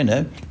 Lindenberg,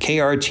 Salina,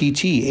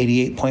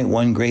 KRTT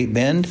 88.1 Great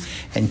Bend,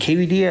 and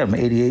KVDM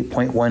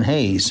 88.1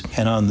 Hayes.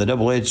 And on the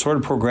Double-Edged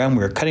Sword program,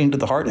 we're cutting to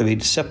the heart of a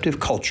deceptive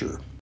culture.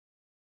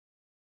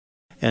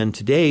 And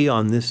today,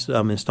 on this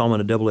installment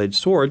of Double-Edged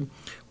Sword,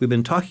 we've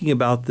been talking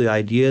about the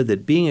idea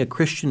that being a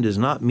Christian does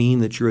not mean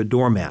that you're a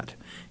doormat.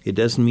 It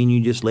doesn't mean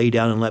you just lay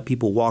down and let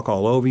people walk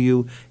all over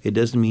you. It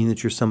doesn't mean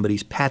that you're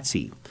somebody's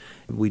patsy.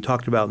 We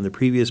talked about in the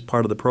previous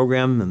part of the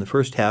program, in the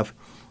first half,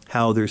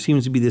 how there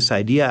seems to be this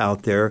idea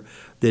out there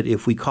that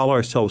if we call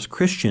ourselves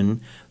Christian,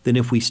 then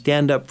if we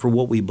stand up for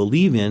what we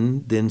believe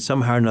in, then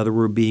somehow or another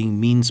we're being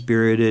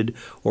mean-spirited,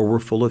 or we're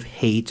full of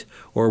hate,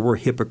 or we're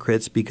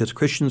hypocrites, because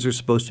Christians are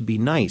supposed to be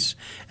nice.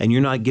 And you're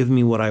not giving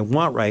me what I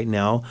want right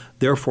now,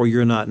 therefore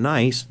you're not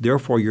nice,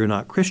 therefore you're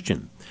not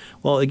Christian.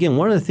 Well, again,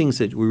 one of the things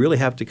that we really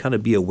have to kind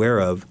of be aware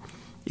of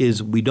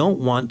is we don't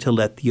want to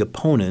let the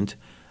opponent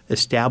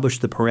establish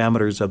the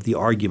parameters of the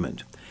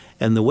argument.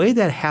 And the way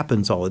that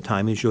happens all the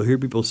time is you'll hear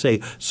people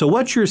say, so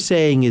what you're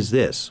saying is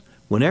this.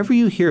 Whenever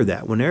you hear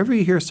that, whenever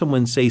you hear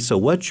someone say, so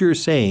what you're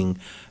saying,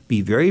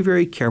 be very,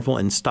 very careful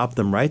and stop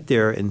them right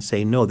there and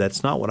say, no,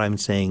 that's not what I'm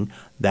saying.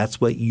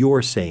 That's what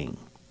you're saying.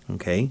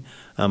 Okay?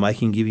 I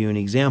can give you an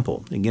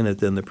example. Again,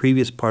 in the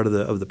previous part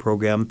of the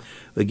program,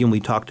 again,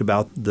 we talked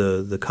about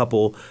the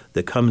couple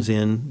that comes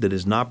in that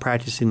is not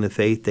practicing the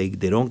faith. They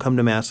don't come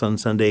to Mass on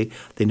Sunday.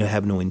 They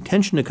have no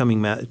intention of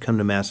come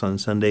to Mass on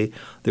Sunday.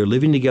 They're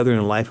living together in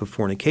a life of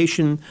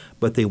fornication,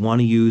 but they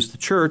want to use the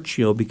church,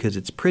 because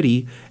it's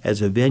pretty,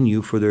 as a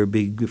venue for their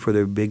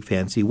big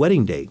fancy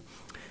wedding day.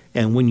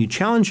 And when you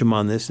challenge them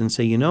on this and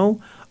say,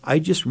 I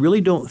just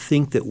really don't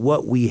think that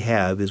what we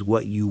have is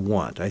what you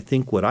want. I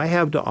think what I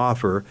have to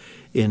offer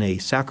in a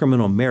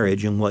sacramental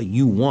marriage and what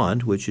you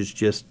want, which is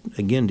just,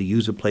 again, to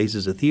use a place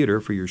as a theater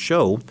for your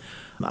show,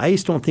 I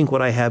just don't think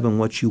what I have and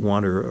what you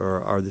want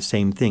are the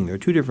same thing. They're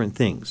two different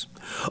things.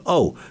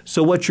 Oh,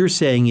 so what you're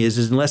saying is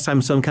unless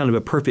I'm some kind of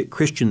a perfect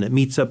Christian that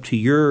meets up to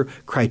your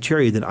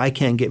criteria, then I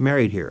can't get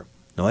married here.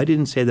 No, I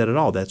didn't say that at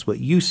all. That's what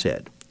you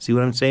said. See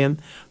what I'm saying?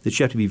 That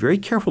you have to be very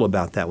careful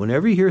about that.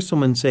 Whenever you hear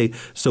someone say,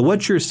 so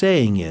what you're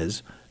saying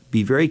is,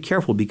 be very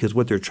careful, because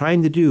what they're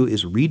trying to do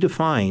is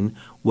redefine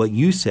what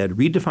you said,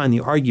 redefine the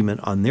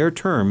argument on their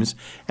terms,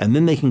 and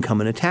then they can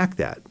come and attack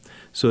that.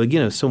 So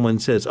again, if someone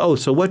says, oh,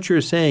 so what you're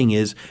saying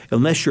is,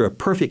 unless you're a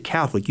perfect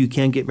Catholic, you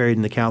can't get married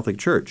in the Catholic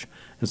Church.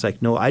 It's like,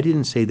 no, I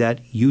didn't say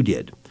that, you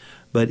did.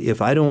 But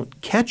if I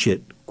don't catch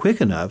it quick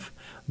enough,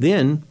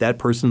 then that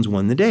person's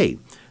won the day.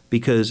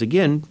 Because,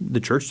 again,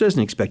 the church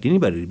doesn't expect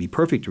anybody to be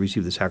perfect to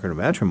receive the sacrament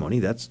of matrimony.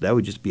 That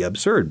would just be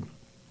absurd.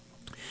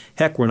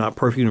 Heck, we're not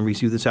perfect to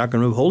receive the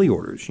sacrament of holy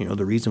orders.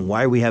 The reason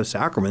why we have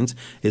sacraments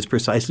is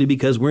precisely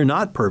because we're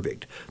not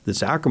perfect. The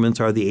sacraments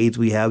are the aids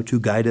we have to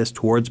guide us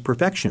towards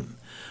perfection.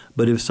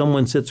 But if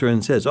someone sits there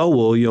and says, oh,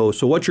 well,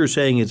 so what you're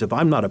saying is if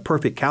I'm not a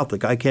perfect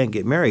Catholic, I can't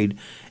get married.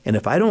 And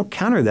if I don't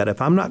counter that,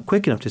 if I'm not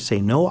quick enough to say,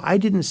 no, I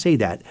didn't say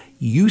that,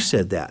 you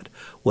said that.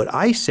 What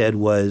I said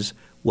was,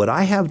 what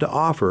I have to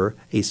offer,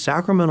 a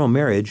sacramental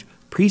marriage,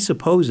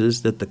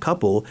 presupposes that the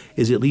couple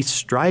is at least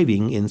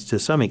striving to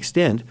some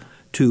extent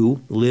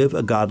to live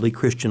a godly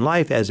Christian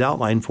life as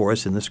outlined for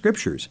us in the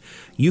Scriptures.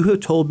 You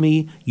have told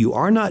me you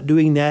are not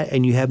doing that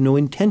and you have no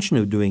intention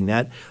of doing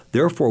that.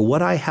 Therefore,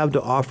 what I have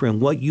to offer and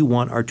what you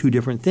want are two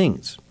different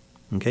things.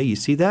 Okay, you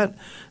see that?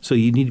 So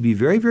you need to be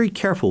very, very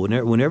careful.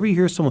 Whenever you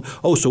hear someone,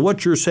 oh, so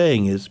what you're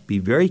saying is, be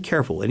very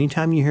careful.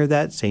 Anytime you hear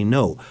that, say,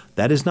 no,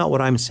 that is not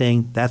what I'm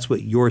saying. That's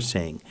what you're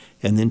saying.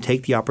 And then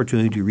take the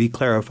opportunity to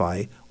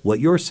re-clarify what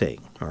you're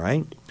saying, all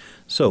right?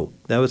 So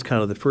that was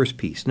kind of the first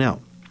piece.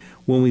 Now,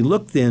 when we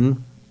look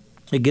then,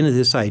 again, at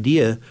this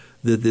idea,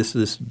 that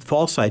this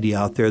false idea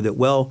out there that,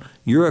 well,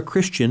 you're a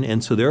Christian,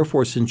 and so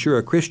therefore, since you're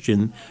a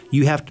Christian,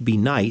 you have to be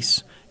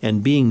nice.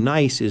 And being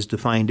nice is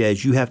defined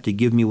as you have to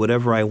give me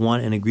whatever I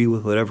want and agree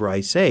with whatever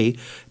I say,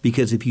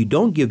 because if you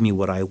don't give me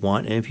what I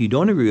want and if you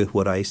don't agree with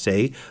what I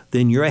say,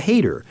 then you're a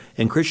hater.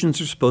 And Christians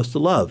are supposed to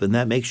love, and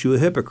that makes you a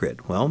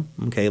hypocrite. Well,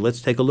 okay,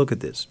 let's take a look at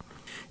this.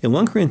 In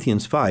 1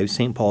 Corinthians 5,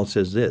 St. Paul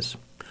says this,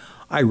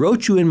 I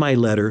wrote you in my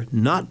letter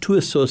not to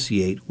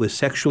associate with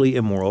sexually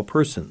immoral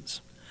persons,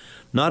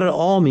 not at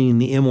all meaning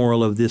the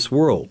immoral of this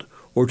world,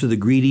 or to the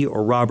greedy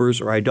or robbers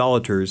or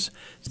idolaters,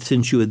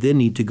 since you would then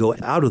need to go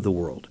out of the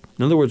world.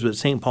 In other words, what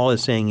St. Paul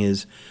is saying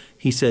is,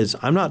 he says,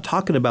 I'm not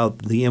talking about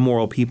the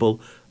immoral people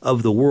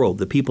of the world,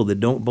 the people that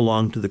don't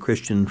belong to the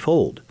Christian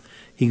fold.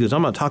 He goes,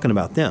 I'm not talking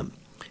about them.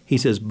 He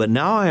says, but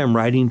now I am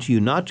writing to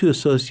you not to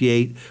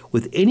associate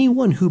with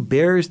anyone who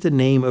bears the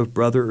name of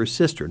brother or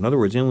sister. In other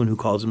words, anyone who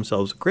calls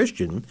themselves a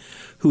Christian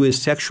who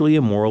is sexually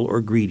immoral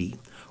or greedy,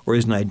 or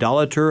is an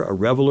idolater, a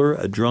reveler,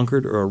 a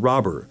drunkard, or a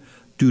robber.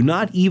 Do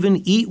not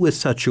even eat with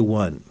such a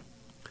one.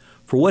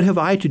 For what have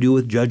I to do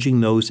with judging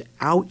those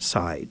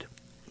outside?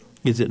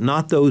 Is it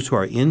not those who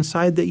are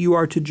inside that you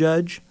are to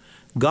judge?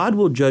 God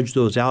will judge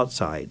those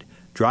outside.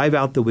 Drive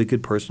out the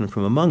wicked person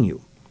from among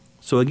you.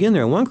 So again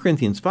there in 1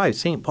 Corinthians 5,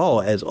 St.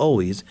 Paul, as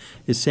always,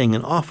 is saying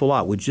an awful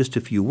lot with just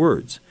a few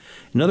words.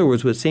 In other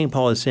words, what St.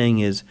 Paul is saying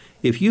is,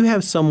 if you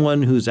have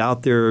someone who's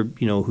out there,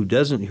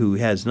 who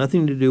has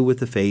nothing to do with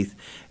the faith,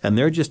 and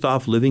they're just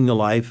off living the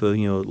life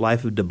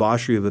of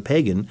debauchery of a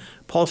pagan,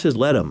 Paul says,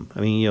 let them. I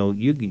mean,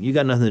 you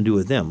got nothing to do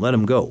with them. Let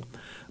them go.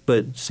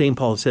 But St.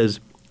 Paul says,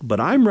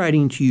 but I'm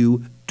writing to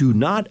you, do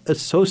not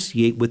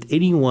associate with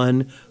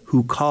anyone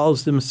who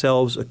calls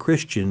themselves a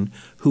Christian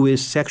who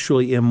is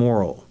sexually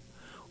immoral,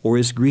 or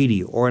is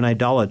greedy, or an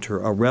idolater,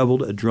 a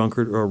rebel, a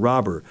drunkard, or a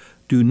robber.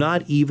 Do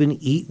not even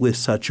eat with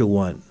such a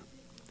one.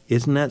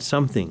 Isn't that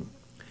something?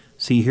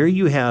 See, here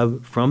you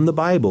have from the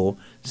Bible,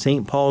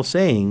 St. Paul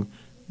saying,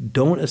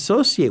 don't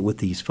associate with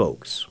these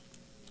folks.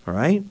 All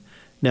right?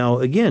 Now,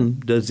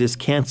 again, does this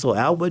cancel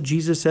out what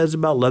Jesus says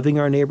about loving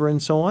our neighbor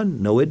and so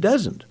on? No, it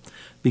doesn't.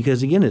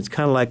 Because, again, it's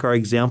kind of like our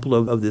example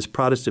of this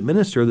Protestant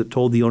minister that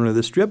told the owner of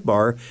the strip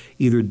bar,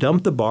 either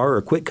dump the bar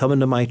or quit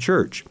coming to my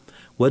church.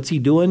 What's he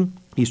doing?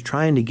 He's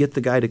trying to get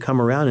the guy to come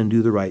around and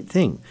do the right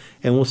thing.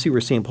 And we'll see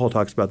where St. Paul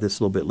talks about this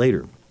a little bit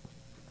later.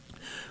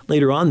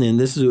 Later on then,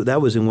 that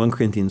was in 1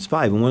 Corinthians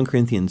 5. In 1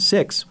 Corinthians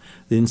 6,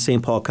 then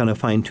St. Paul kind of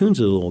fine-tunes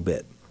it a little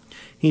bit.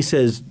 He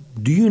says,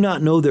 do you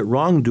not know that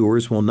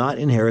wrongdoers will not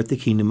inherit the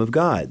kingdom of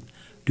God?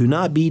 Do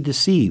not be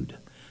deceived.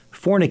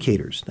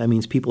 Fornicators, that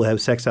means people who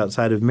have sex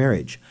outside of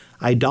marriage.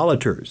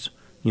 Idolaters,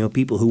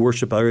 people who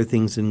worship other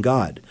things than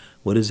God.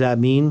 What does that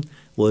mean?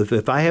 Well,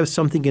 if I have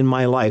something in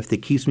my life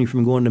that keeps me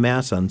from going to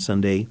Mass on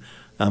Sunday,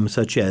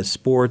 such as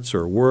sports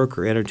or work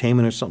or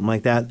entertainment or something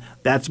like that,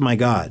 that's my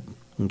God.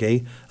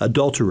 Okay?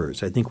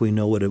 Adulterers, I think we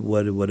know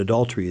what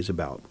adultery is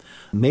about.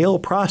 Male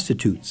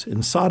prostitutes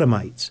and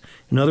sodomites.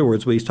 In other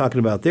words, what he's talking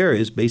about there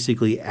is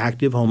basically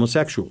active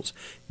homosexuals,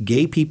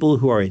 gay people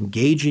who are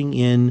engaging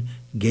in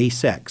gay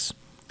sex.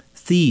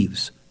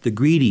 Thieves, the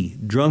greedy,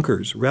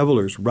 drunkards,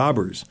 revelers,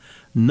 robbers.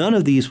 None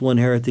of these will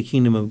inherit the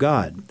kingdom of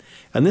God.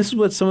 And this is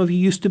what some of you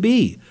used to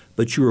be.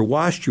 But you were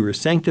washed, you were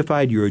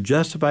sanctified, you were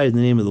justified in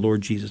the name of the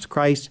Lord Jesus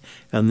Christ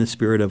and the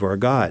Spirit of our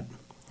God.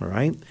 All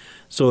right?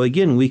 So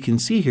again, we can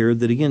see here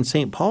that, again,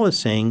 St. Paul is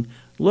saying,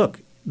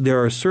 look,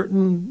 there are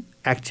certain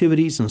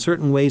activities and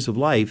certain ways of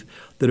life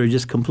that are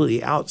just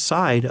completely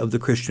outside of the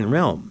Christian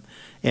realm.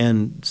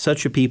 And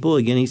such a people,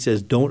 again, he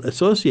says, don't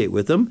associate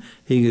with them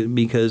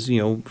because,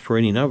 for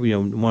any number,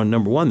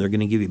 number one, they're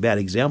going to give you a bad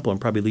example and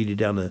probably lead you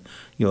down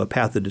a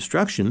path of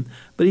destruction.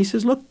 But he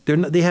says, look, they're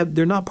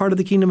not part of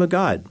the kingdom of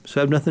God, so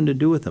have nothing to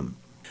do with them.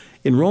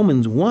 In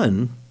Romans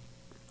 1,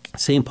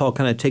 St. Paul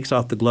kind of takes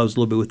off the gloves a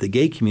little bit with the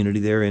gay community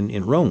there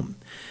in Rome.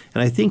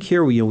 And I think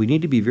here we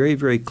need to be very,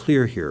 very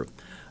clear here,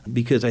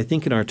 because I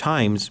think in our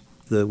times,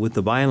 with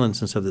the violence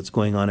and stuff that's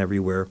going on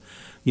everywhere,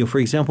 for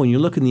example, when you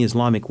look in the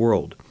Islamic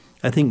world,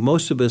 I think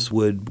most of us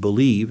would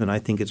believe, and I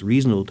think it's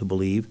reasonable to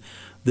believe,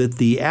 that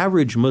the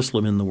average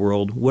Muslim in the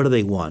world, what do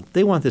they want?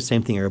 They want the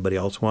same thing everybody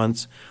else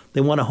wants. They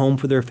want a home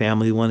for their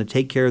family. They want to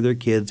take care of their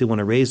kids. They want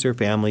to raise their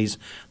families.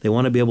 They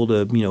want to be able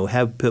to,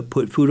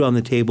 put food on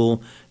the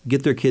table,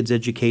 get their kids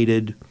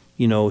educated,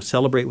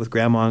 celebrate with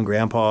grandma and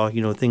grandpa,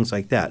 things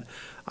like that.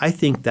 I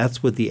think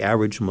that's what the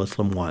average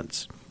Muslim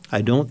wants.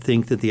 I don't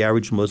think that the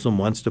average Muslim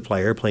wants to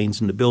fly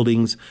airplanes into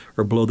buildings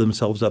or blow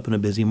themselves up in a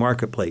busy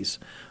marketplace.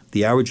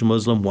 The average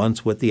Muslim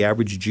wants what the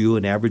average Jew,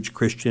 an average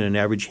Christian, an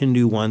average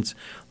Hindu wants.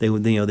 They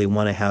want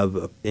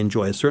to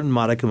enjoy a certain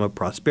modicum of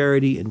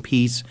prosperity and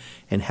peace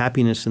and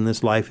happiness in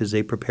this life as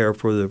they prepare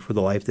for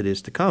the life that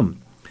is to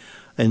come.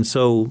 And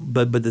so,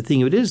 but the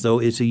thing of it is, though,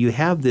 is that you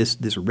have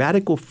this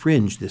radical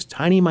fringe, this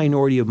tiny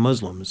minority of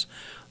Muslims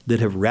that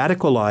have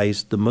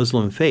radicalized the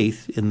Muslim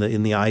faith in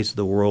the eyes of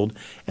the world,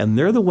 and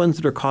they're the ones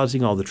that are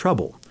causing all the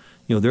trouble.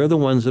 They're the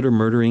ones that are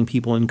murdering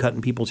people and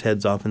cutting people's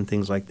heads off and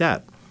things like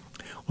that.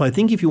 Well, I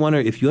think if you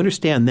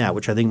understand that,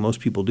 which I think most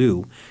people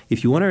do,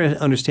 if you want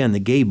to understand the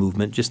gay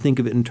movement, just think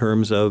of it in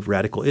terms of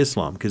radical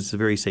Islam, because it's the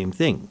very same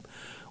thing.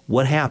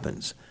 What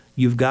happens?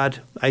 You've got,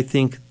 I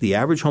think, the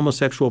average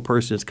homosexual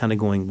person is kind of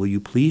going, will you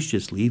please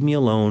just leave me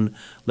alone,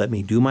 let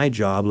me do my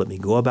job, let me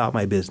go about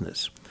my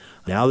business.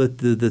 Now that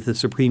the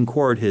Supreme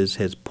Court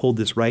has pulled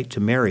this right to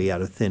marry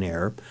out of thin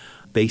air,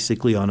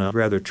 basically on a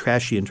rather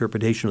trashy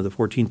interpretation of the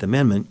 14th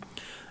Amendment,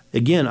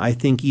 again, I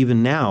think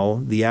even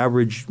now the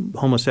average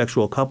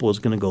homosexual couple is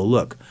going to go,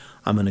 look,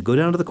 I'm going to go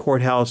down to the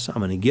courthouse, I'm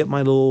going to get my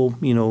little,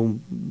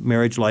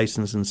 marriage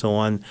license and so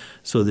on,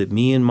 so that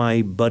me and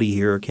my buddy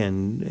here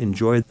can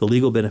enjoy the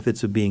legal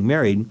benefits of being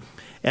married.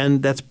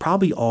 And that's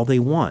probably all they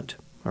want,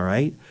 all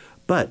right?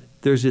 But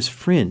there's this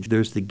fringe.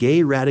 There's the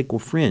gay radical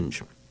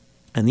fringe.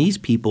 And these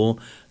people,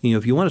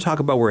 if you want to talk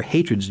about where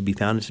hatred is to be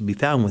found, it's to be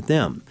found with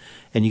them.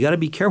 And you got to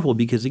be careful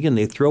because, again,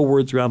 they throw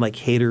words around like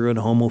hater and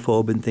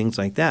homophobe and things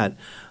like that,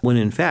 when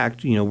in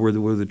fact, where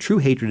the true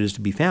hatred is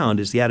to be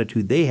found is the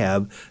attitude they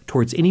have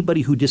towards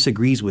anybody who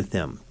disagrees with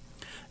them.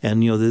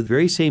 And, the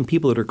very same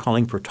people that are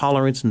calling for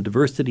tolerance and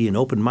diversity and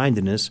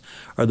open-mindedness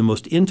are the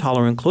most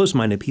intolerant,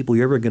 closed-minded people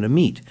you're ever going to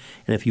meet.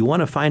 And if you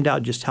want to find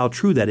out just how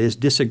true that is,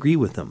 disagree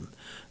with them.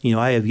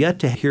 I have yet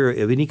to hear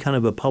of any kind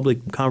of a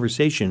public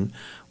conversation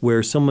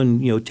where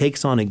someone,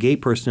 takes on a gay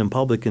person in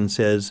public and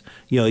says,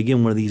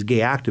 again, one of these gay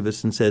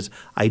activists and says,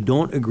 I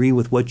don't agree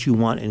with what you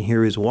want and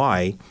here is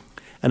why.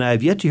 And I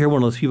have yet to hear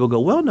one of those people go,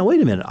 well, no, wait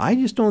a minute. I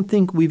just don't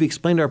think we've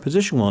explained our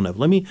position well enough.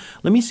 Let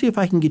me see if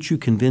I can get you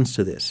convinced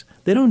of this.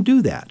 They don't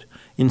do that.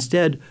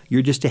 Instead,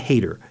 you're just a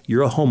hater.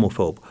 You're a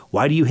homophobe.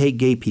 Why do you hate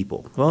gay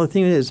people? Well, the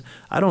thing is,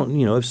 I don't,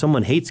 if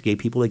someone hates gay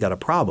people, they got a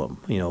problem,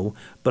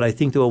 But I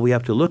think that what we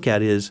have to look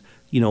at is,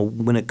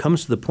 when it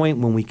comes to the point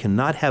when we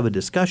cannot have a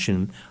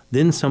discussion,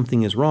 then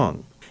something is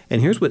wrong.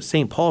 And here's what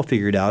St. Paul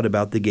figured out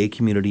about the gay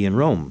community in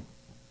Rome.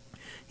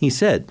 He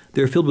said,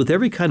 they're filled with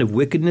every kind of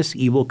wickedness,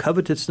 evil,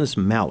 covetousness,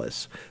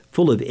 malice,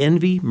 full of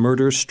envy,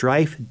 murder,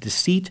 strife,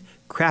 deceit,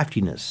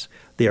 craftiness.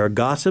 They are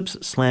gossips,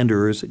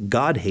 slanderers,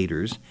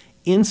 God-haters,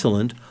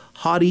 insolent,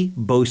 haughty,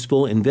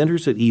 boastful,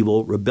 inventors of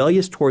evil,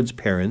 rebellious towards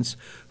parents,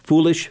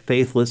 foolish,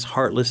 faithless,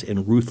 heartless,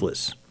 and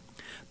ruthless.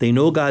 They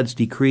know God's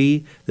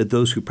decree that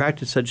those who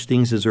practice such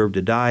things deserve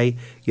to die,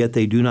 yet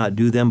they do not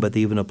do them, but they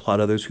even applaud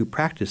others who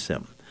practice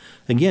them.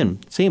 Again,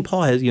 St.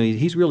 Paul has,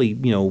 he's really,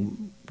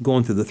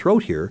 going through the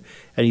throat here,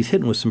 and he's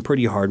hitting with some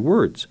pretty hard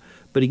words.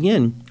 But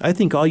again, I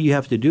think all you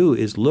have to do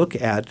is look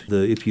at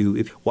if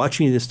you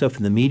watch any of this stuff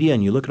in the media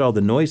and you look at all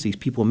the noise these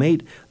people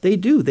made,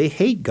 they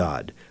hate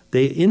God.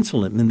 They're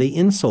insolent and they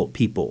insult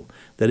people.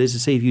 That is to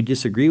say, if you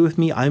disagree with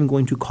me, I'm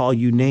going to call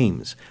you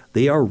names.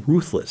 They are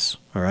ruthless,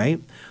 all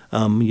right?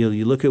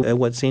 You look at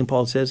what St.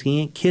 Paul says, he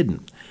ain't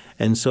kidding.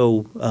 And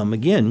so,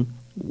 again,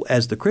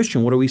 as the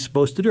Christian, what are we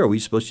supposed to do? Are we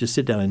supposed to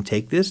sit down and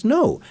take this?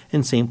 No.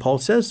 And St. Paul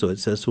says so. It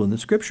says so in the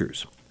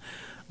Scriptures.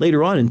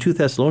 Later on in 2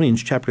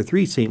 Thessalonians chapter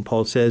 3, St.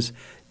 Paul says,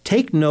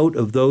 take note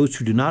of those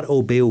who do not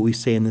obey what we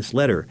say in this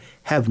letter.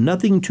 Have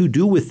nothing to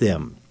do with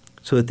them,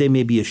 so that they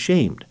may be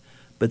ashamed.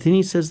 But then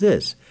he says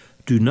this,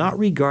 do not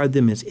regard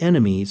them as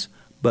enemies,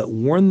 but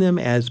warn them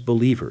as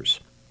believers.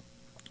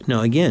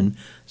 Now again,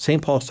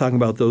 St. Paul's talking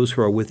about those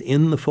who are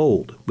within the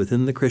fold,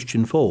 within the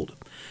Christian fold.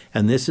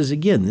 And this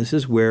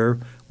is where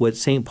what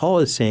St. Paul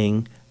is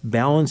saying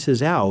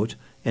balances out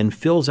and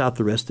fills out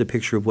the rest of the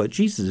picture of what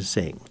Jesus is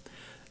saying.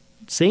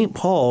 St.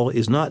 Paul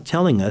is not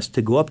telling us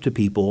to go up to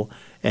people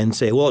and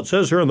say, well, it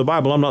says here in the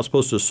Bible I'm not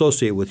supposed to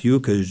associate with you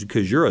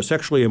because you're a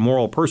sexually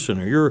immoral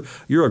person, or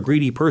you're a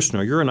greedy person,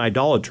 or you're an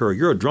idolater, or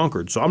you're a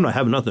drunkard, so I'm not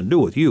having nothing to do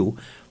with you.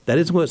 That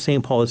isn't what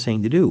St. Paul is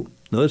saying to do.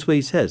 Notice what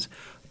he says.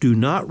 Do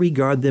not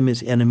regard them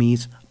as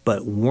enemies,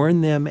 but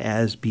warn them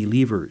as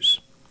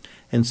believers.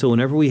 And so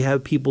whenever we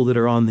have people that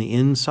are on the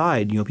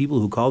inside, people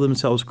who call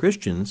themselves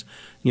Christians,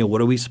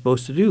 what are we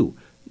supposed to do?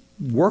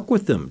 Work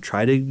with them.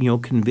 Try to,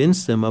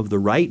 convince them of the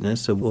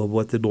rightness of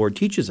what the Lord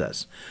teaches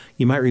us.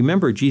 You might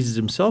remember Jesus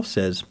himself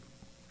says,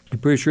 I'm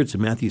pretty sure it's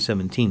in Matthew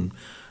 17,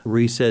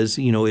 where he says,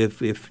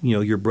 if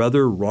your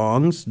brother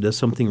does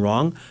something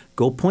wrong,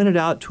 go point it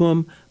out to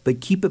him,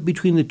 but keep it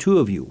between the two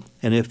of you.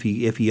 And if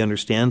he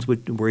understands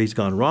where he's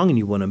gone wrong and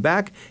you won him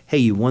back, hey,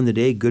 you won the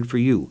day, good for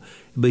you.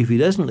 But if he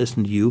doesn't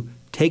listen to you,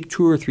 take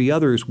 2 or 3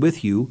 others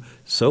with you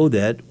so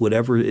that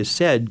whatever is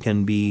said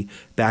can be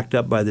backed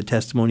up by the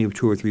testimony of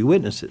 2 or 3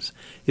 witnesses.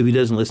 If he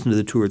doesn't listen to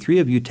the 2 or 3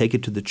 of you, take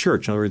it to the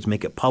church. In other words,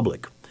 make it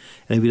public.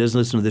 And if he doesn't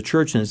listen to the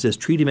church, then it says,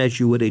 treat him as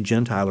you would a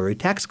Gentile or a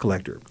tax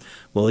collector.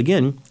 Well,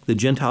 again, the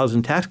Gentiles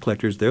and tax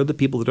collectors, they're the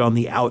people that are on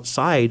the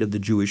outside of the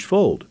Jewish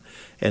fold.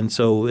 And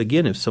so,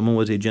 again, if someone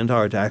was a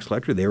Gentile or tax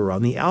collector, they were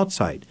on the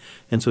outside.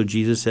 And so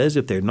Jesus says,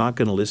 if they're not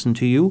going to listen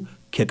to you,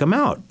 kick them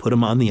out, put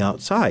them on the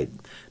outside.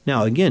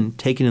 Now, again,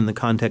 taken in the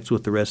context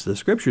with the rest of the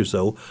Scriptures,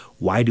 though,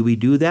 why do we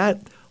do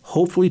that?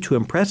 hopefully to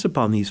impress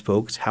upon these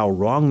folks how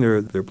wrong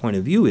their point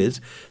of view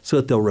is, so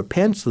that they'll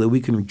repent, so that we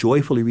can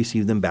joyfully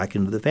receive them back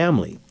into the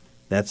family.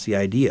 That's the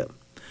idea.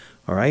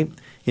 All right?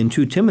 In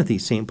 2 Timothy,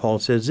 St. Paul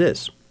says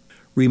this,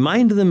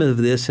 "Remind them of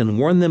this and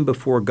warn them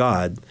before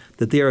God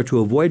that they are to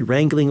avoid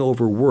wrangling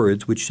over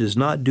words, which does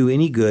not do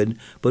any good,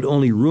 but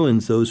only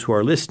ruins those who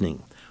are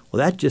listening." Well,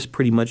 that just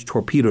pretty much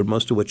torpedoed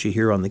most of what you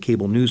hear on the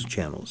cable news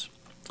channels.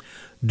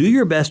 "Do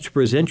your best to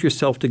present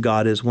yourself to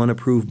God as one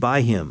approved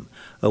by Him,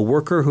 a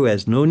worker who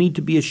has no need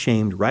to be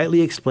ashamed,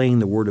 rightly explaining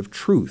the word of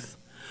truth.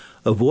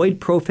 Avoid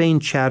profane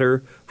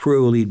chatter, for it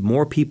will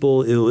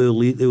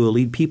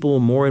lead people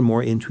more and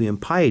more into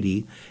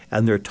impiety,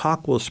 and their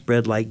talk will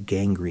spread like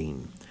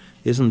gangrene."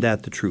 Isn't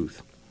that the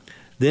truth?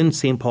 Then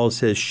St. Paul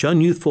says,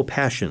 "Shun youthful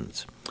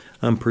passions.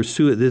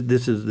 Pursue."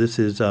 This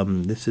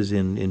is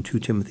in 2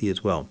 Timothy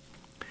as well.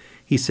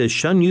 He says,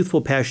 "Shun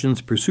youthful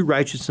passions, pursue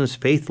righteousness,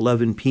 faith,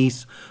 love, and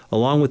peace,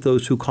 along with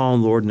those who call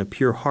on the Lord in a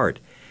pure heart.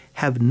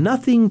 Have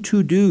nothing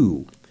to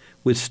do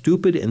with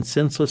stupid and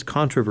senseless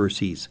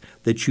controversies,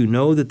 that you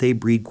know that they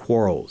breed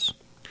quarrels.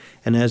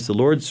 And as the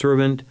Lord's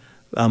servant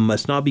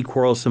must not be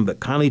quarrelsome, but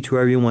kindly to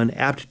everyone,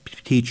 apt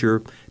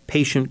teacher,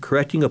 patient,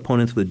 correcting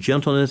opponents with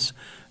gentleness.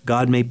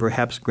 God may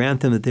perhaps grant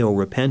them that they will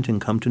repent and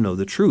come to know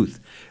the truth,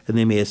 and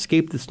they may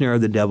escape the snare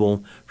of the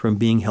devil from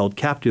being held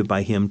captive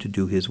by him to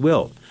do his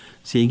will."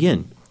 See,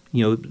 again,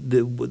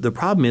 the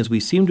problem is we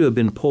seem to have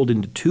been pulled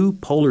into two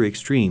polar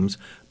extremes,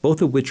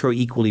 both of which are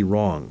equally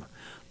wrong.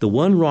 The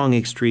one wrong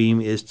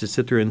extreme is to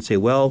sit there and say,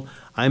 well,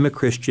 I'm a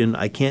Christian,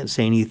 I can't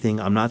say anything,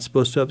 I'm not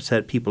supposed to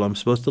upset people, I'm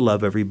supposed to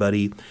love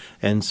everybody,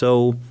 and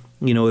so,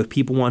 if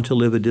people want to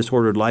live a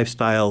disordered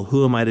lifestyle,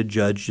 who am I to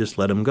judge? Just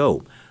let them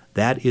go.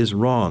 That is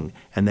wrong,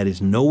 and that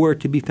is nowhere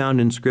to be found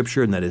in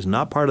Scripture, and that is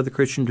not part of the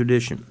Christian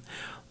tradition.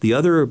 The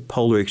other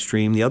polar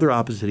extreme, the other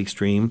opposite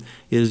extreme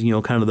is,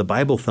 kind of the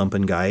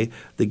Bible-thumping guy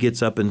that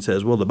gets up and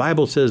says, well, the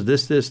Bible says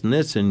this, this, and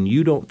this, and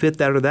you don't fit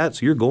that or that,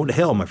 so you're going to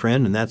hell, my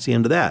friend, and that's the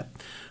end of that.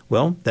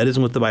 Well, that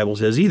isn't what the Bible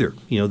says either.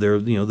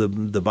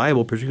 The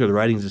Bible, particularly the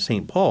writings of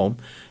St. Paul,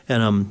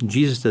 and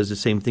Jesus does the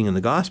same thing in the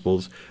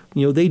Gospels,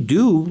 they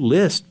do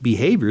list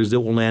behaviors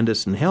that will land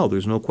us in hell.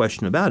 There's no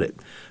question about it.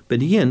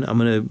 But again, I'm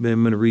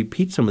going to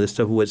repeat some of this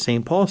stuff of what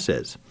St. Paul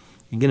says.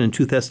 Again, in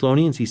 2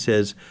 Thessalonians, he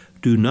says,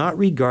 "Do not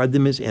regard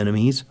them as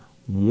enemies,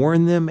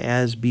 warn them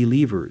as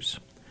believers."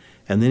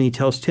 And then he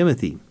tells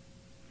Timothy,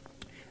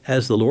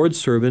 "As the Lord's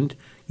servant,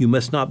 you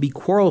must not be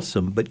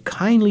quarrelsome, but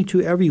kindly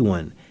to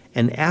everyone,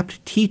 an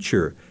apt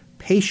teacher,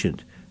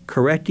 patient,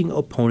 correcting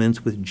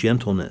opponents with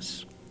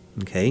gentleness."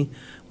 Okay,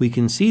 we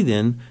can see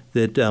then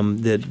that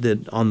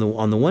that on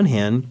the one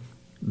hand,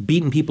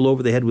 beating people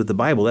over the head with the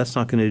Bible, that's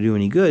not going to do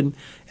any good.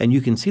 And you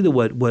can see that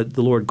what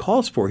the Lord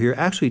calls for here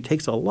actually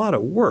takes a lot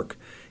of work.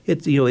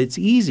 It's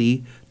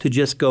easy to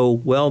just go,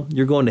 well,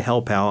 you're going to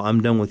hell, pal.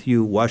 I'm done with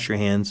you. Wash your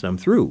hands, and I'm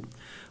through.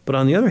 But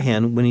on the other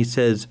hand, when he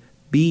says,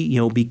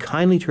 be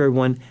kindly to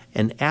everyone,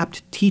 an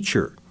apt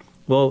teacher.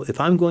 Well,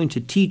 if I'm going to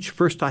teach,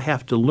 first I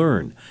have to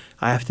learn.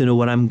 I have to know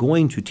what I'm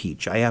going to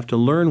teach. I have to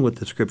learn what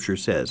the Scripture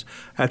says.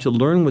 I have to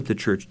learn what the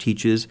church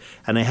teaches,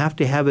 and I have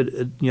to have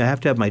it. I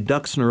have to have my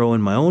ducks in a row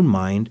in my own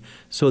mind,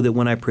 so that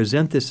when I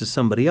present this to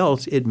somebody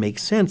else, it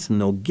makes sense, and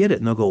they'll get it,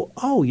 and they'll go,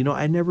 "Oh,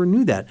 I never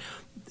knew that."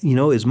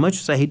 As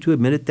much as I hate to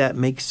admit it, that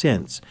makes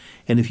sense.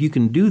 And if you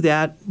can do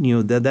that,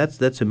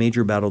 that's a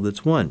major battle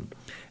that's won.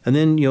 And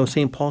then,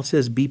 St. Paul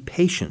says, be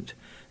patient,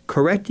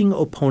 correcting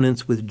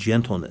opponents with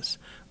gentleness.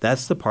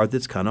 That's the part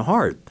that's kind of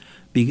hard.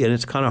 And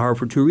it's kind of hard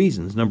for two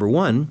reasons. Number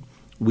one,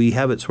 we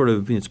have it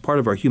it's part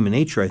of our human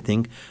nature, I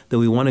think, that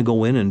we want to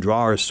go in and draw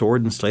our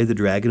sword and slay the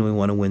dragon, and we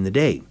want to win the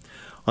day.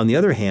 On the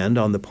other hand,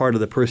 on the part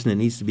of the person that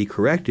needs to be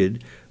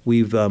corrected,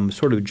 we've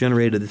sort of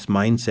generated this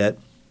mindset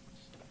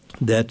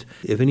that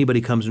if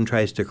anybody comes and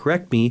tries to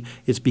correct me,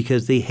 it's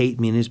because they hate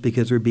me and it's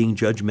because they're being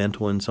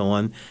judgmental and so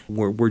on.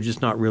 We're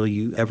just not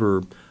really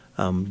ever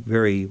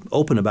very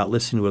open about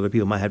listening to what other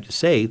people might have to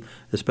say,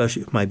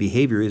 especially if my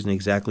behavior isn't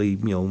exactly,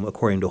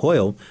 according to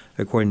Hoyle,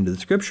 according to the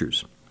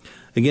Scriptures.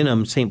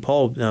 Again, St.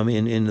 Paul,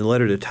 in the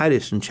letter to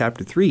Titus in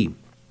chapter 3,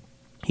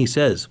 he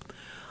says,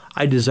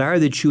 "I desire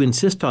that you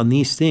insist on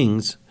these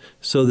things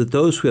so that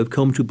those who have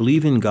come to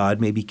believe in God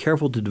may be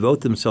careful to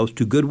devote themselves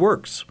to good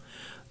works.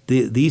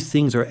 These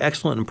things are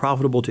excellent and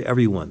profitable to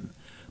everyone.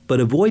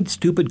 But avoid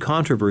stupid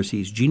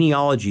controversies,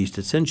 genealogies,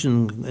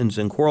 dissensions,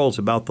 and quarrels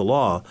about the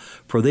law,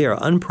 for they are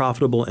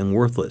unprofitable and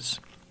worthless.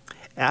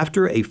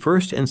 After a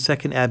first and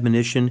second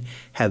admonition,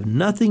 have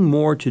nothing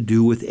more to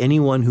do with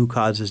anyone who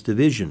causes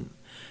division,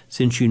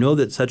 since you know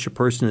that such a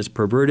person is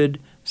perverted,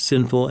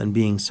 sinful, and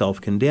being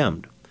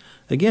self-condemned."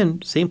 Again,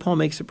 St. Paul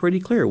makes it pretty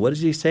clear. What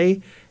does he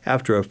say?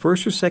 After a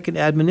first or second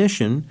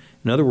admonition,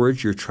 in other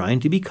words, you're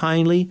trying to be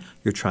kindly,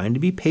 you're trying to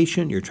be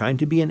patient, you're trying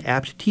to be an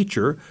apt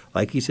teacher,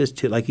 like he says,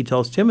 like he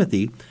tells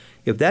Timothy.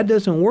 If that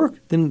doesn't work,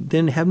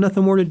 then have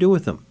nothing more to do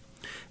with them.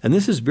 And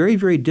this is very,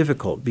 very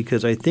difficult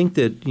because I think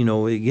that,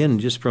 again,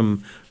 just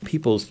from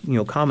people's,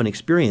 common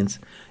experience,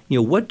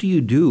 what do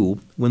you do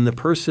when the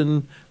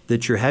person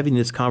that you're having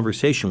this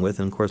conversation with,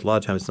 and of course a lot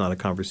of times it's not a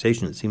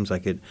conversation, it seems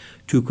like it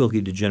too quickly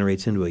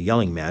degenerates into a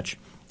yelling match.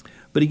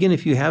 But again,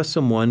 if you have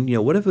someone,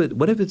 what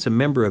if it's a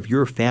member of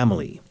your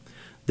family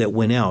that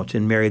went out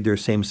and married their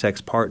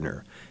same-sex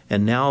partner,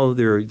 and now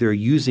they're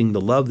using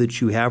the love that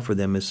you have for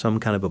them as some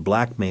kind of a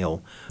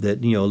blackmail that,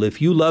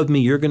 if you love me,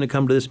 you're going to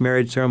come to this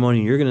marriage ceremony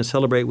and you're going to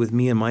celebrate with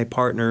me and my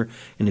partner,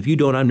 and if you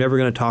don't, I'm never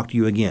going to talk to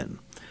you again.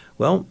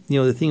 Well,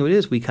 the thing of it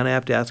is, we kind of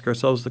have to ask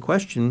ourselves the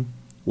question,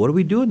 what do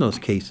we do in those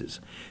cases?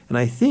 And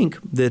I think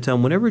that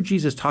whenever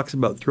Jesus talks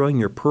about throwing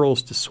your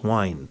pearls to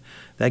swine,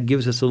 that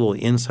gives us a little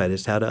insight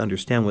as to how to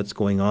understand what's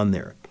going on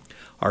there.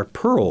 Our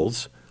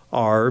pearls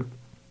are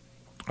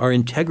our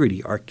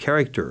integrity, our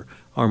character,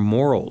 our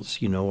morals,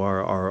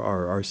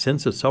 our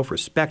sense of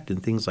self-respect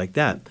and things like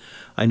that.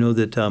 I know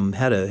that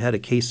had a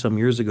case some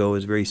years ago, it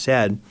was very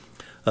sad,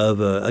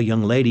 of a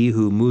young lady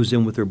who moves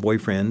in with her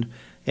boyfriend,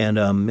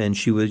 and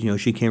she was,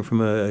 she came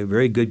from a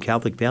very good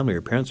Catholic family.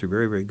 Her parents were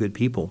very, very good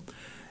people.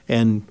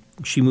 And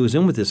she moves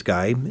in with this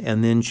guy,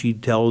 and then she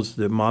tells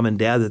the mom and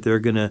dad that they're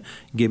going to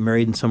get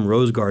married in some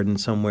rose garden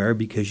somewhere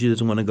because she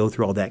doesn't want to go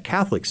through all that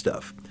Catholic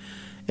stuff.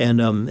 And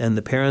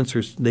the parents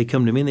they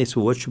come to me and they say,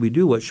 well, what should we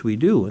do? What should we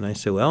do? And I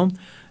say, well,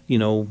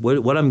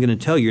 what I'm going to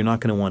tell you, you're not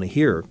going to want to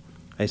hear.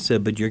 I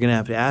said, but you're going to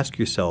have to ask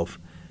yourself,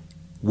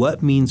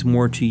 what means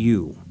more to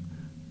you?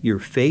 Your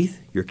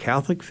faith, your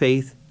Catholic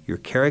faith, your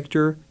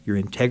character, your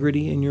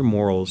integrity, and your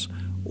morals,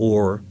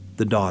 or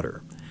the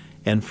daughter?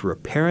 And for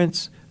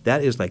parents,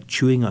 that is like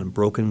chewing on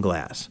broken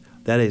glass.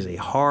 That is a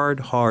hard,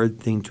 hard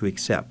thing to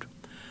accept.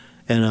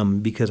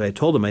 And because I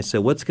told him, I said,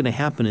 what's going to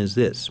happen is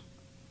this.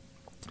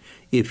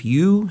 If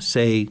you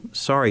say,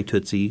 sorry,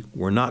 Tootsie,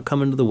 we're not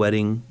coming to the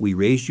wedding, we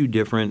raised you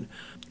different,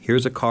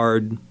 here's a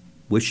card,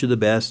 wish you the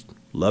best,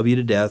 love you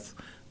to death,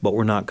 but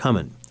we're not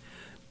coming.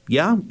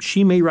 Yeah,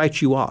 she may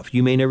write you off.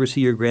 You may never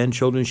see your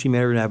grandchildren. She may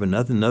never have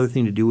another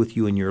thing to do with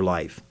you in your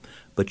life.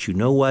 But you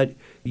know what?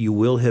 You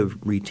will have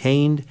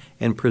retained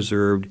and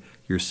preserved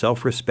your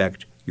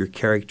self-respect, your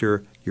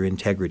character, your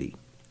integrity.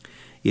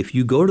 If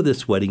you go to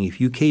this wedding, if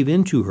you cave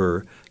into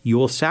her, you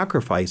will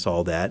sacrifice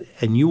all that,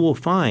 and you will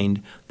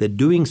find that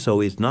doing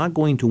so is not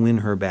going to win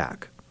her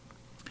back.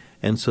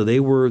 And so they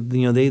were,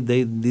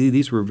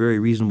 these were very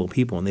reasonable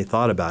people, and they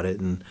thought about it,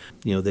 and,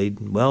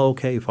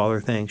 okay, Father,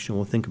 thanks, and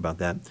we'll think about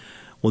that.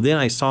 Well, then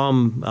I saw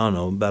them,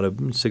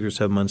 about 6 or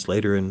 7 months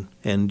later,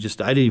 and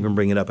just, I didn't even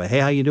bring it up. Hey,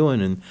 how you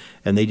doing?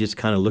 And they just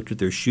kind of looked at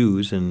their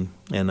shoes, and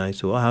I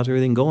said, well, how's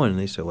everything going? And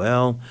they said,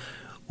 well,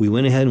 we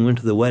went ahead and went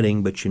to the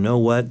wedding, but you know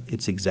what?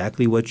 It's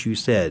exactly what you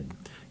said.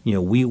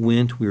 We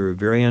went, we were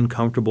very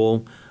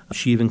uncomfortable.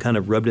 She even kind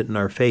of rubbed it in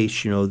our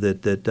face,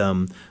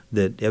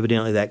 that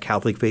evidently that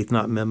Catholic faith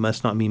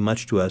must not mean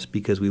much to us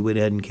because we went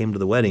ahead and came to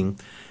the wedding.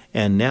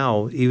 And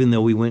now, even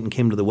though we went and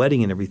came to the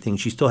wedding and everything,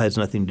 she still has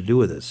nothing to do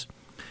with us.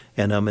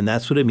 And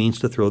that's what it means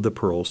to throw the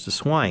pearls to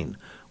swine.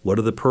 What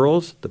are the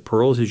pearls? The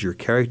pearls is your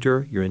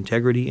character, your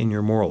integrity, and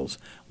your morals.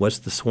 What's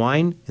the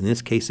swine? In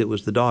this case, it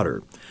was the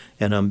daughter.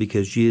 And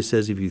because Jesus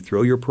says if you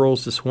throw your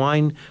pearls to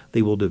swine,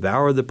 they will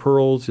devour the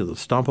pearls, they'll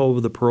stomp over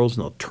the pearls,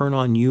 and they'll turn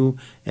on you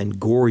and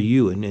gore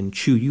you and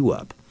chew you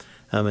up.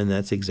 And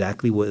that's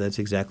exactly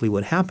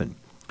what happened.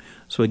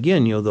 So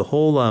again, the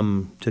whole,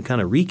 to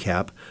kind of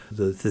recap,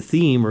 the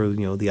theme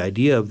or, the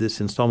idea of this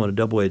installment of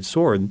Double-Edged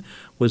Sword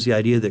was the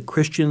idea that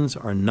Christians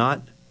are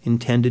not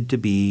intended to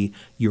be,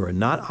 you are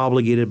not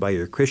obligated by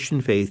your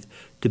Christian faith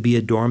to be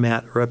a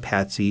doormat or a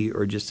patsy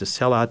or just to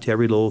sell out to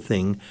every little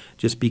thing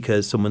just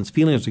because someone's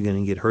feelings are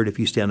going to get hurt if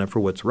you stand up for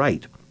what's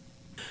right.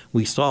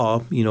 We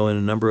saw, in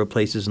a number of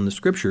places in the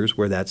Scriptures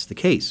where that's the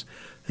case.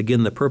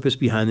 Again, the purpose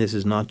behind this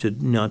is not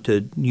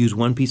to use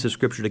one piece of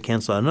Scripture to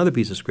cancel out another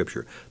piece of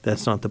Scripture.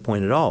 That's not the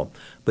point at all,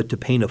 but to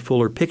paint a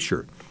fuller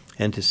picture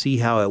and to see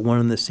how at one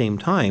and the same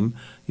time,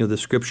 the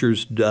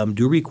Scriptures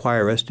do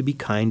require us to be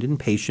kind and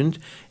patient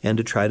and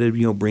to try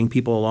to, bring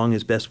people along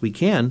as best we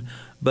can.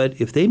 But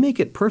if they make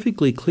it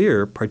perfectly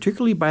clear,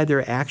 particularly by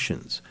their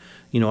actions,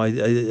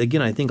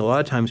 I think a lot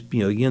of times,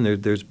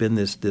 there's been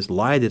this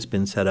lie that's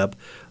been set up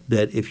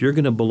that if you're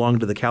going to belong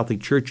to the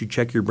Catholic Church, you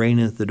check your brain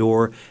in at the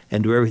door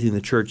and do everything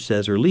the Church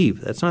says or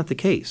leave. That's not the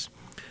case.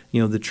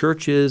 The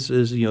Church is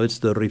it's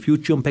the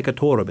refugium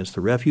peccatorum. It's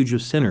the refuge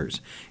of sinners.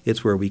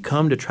 It's where we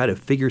come to try to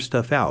figure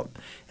stuff out.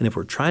 And if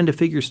we're trying to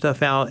figure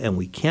stuff out and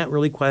we can't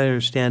really quite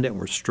understand it and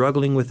we're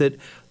struggling with it,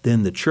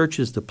 then the Church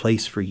is the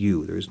place for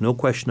you. There's no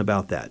question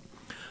about that.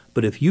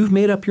 But if you've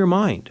made up your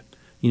mind,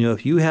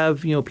 if you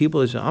have, people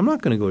that say, I'm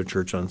not going to go to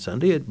church on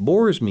Sunday. It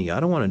bores me. I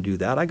don't want to do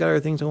that. I got other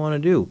things I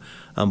want to do.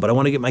 But I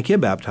want to get my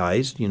kid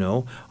baptized.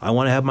 I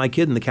want to have my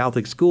kid in the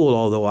Catholic school,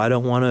 although I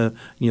don't want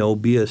to,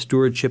 be a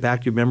stewardship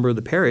active member of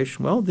the parish.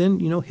 Well, then,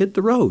 hit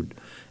the road.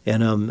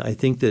 And I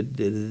think that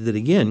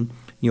again,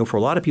 for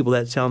a lot of people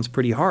that sounds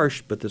pretty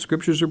harsh, but the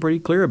Scriptures are pretty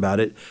clear about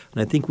it.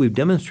 And I think we've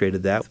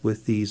demonstrated that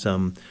with these,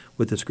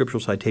 with the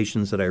scriptural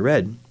citations that I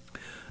read.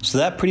 So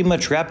that pretty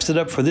much wraps it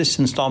up for this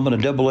installment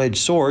of Double-Edged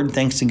Sword.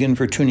 Thanks again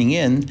for tuning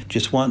in.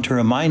 Just want to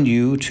remind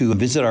you to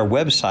visit our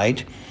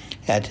website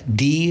at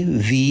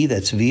DV,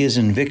 that's V as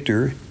in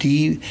Victor,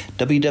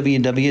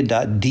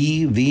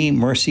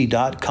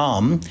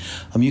 www.dvmercy.com.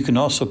 You can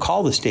also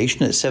call the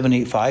station at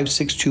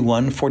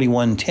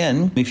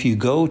 785-621-4110. If you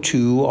go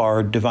to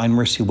our Divine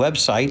Mercy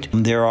website,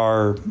 there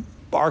are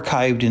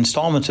archived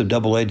installments of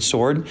Double-Edged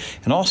Sword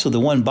and also the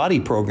One Body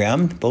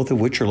program, both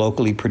of which are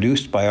locally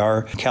produced by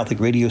our Catholic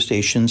radio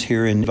stations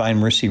here in Divine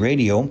Mercy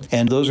Radio.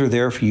 And those are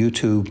there for you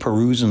to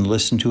peruse and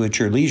listen to at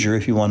your leisure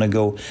if you want to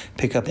go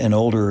pick up an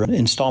older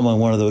installment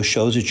of one of those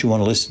shows that you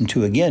want to listen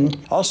to again.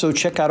 Also,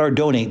 check out our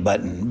donate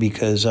button,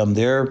 because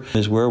there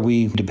is where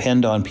we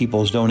depend on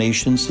people's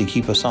donations to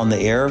keep us on the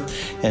air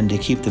and to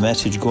keep the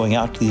message going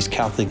out to these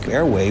Catholic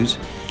airwaves.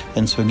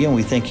 And so again,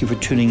 we thank you for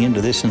tuning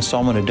into this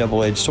installment of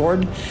Double-Edged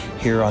Sword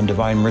here on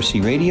Divine Mercy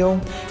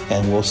Radio,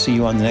 and we'll see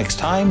you on the next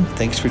time.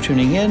 Thanks for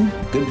tuning in.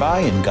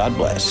 Goodbye and God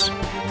bless.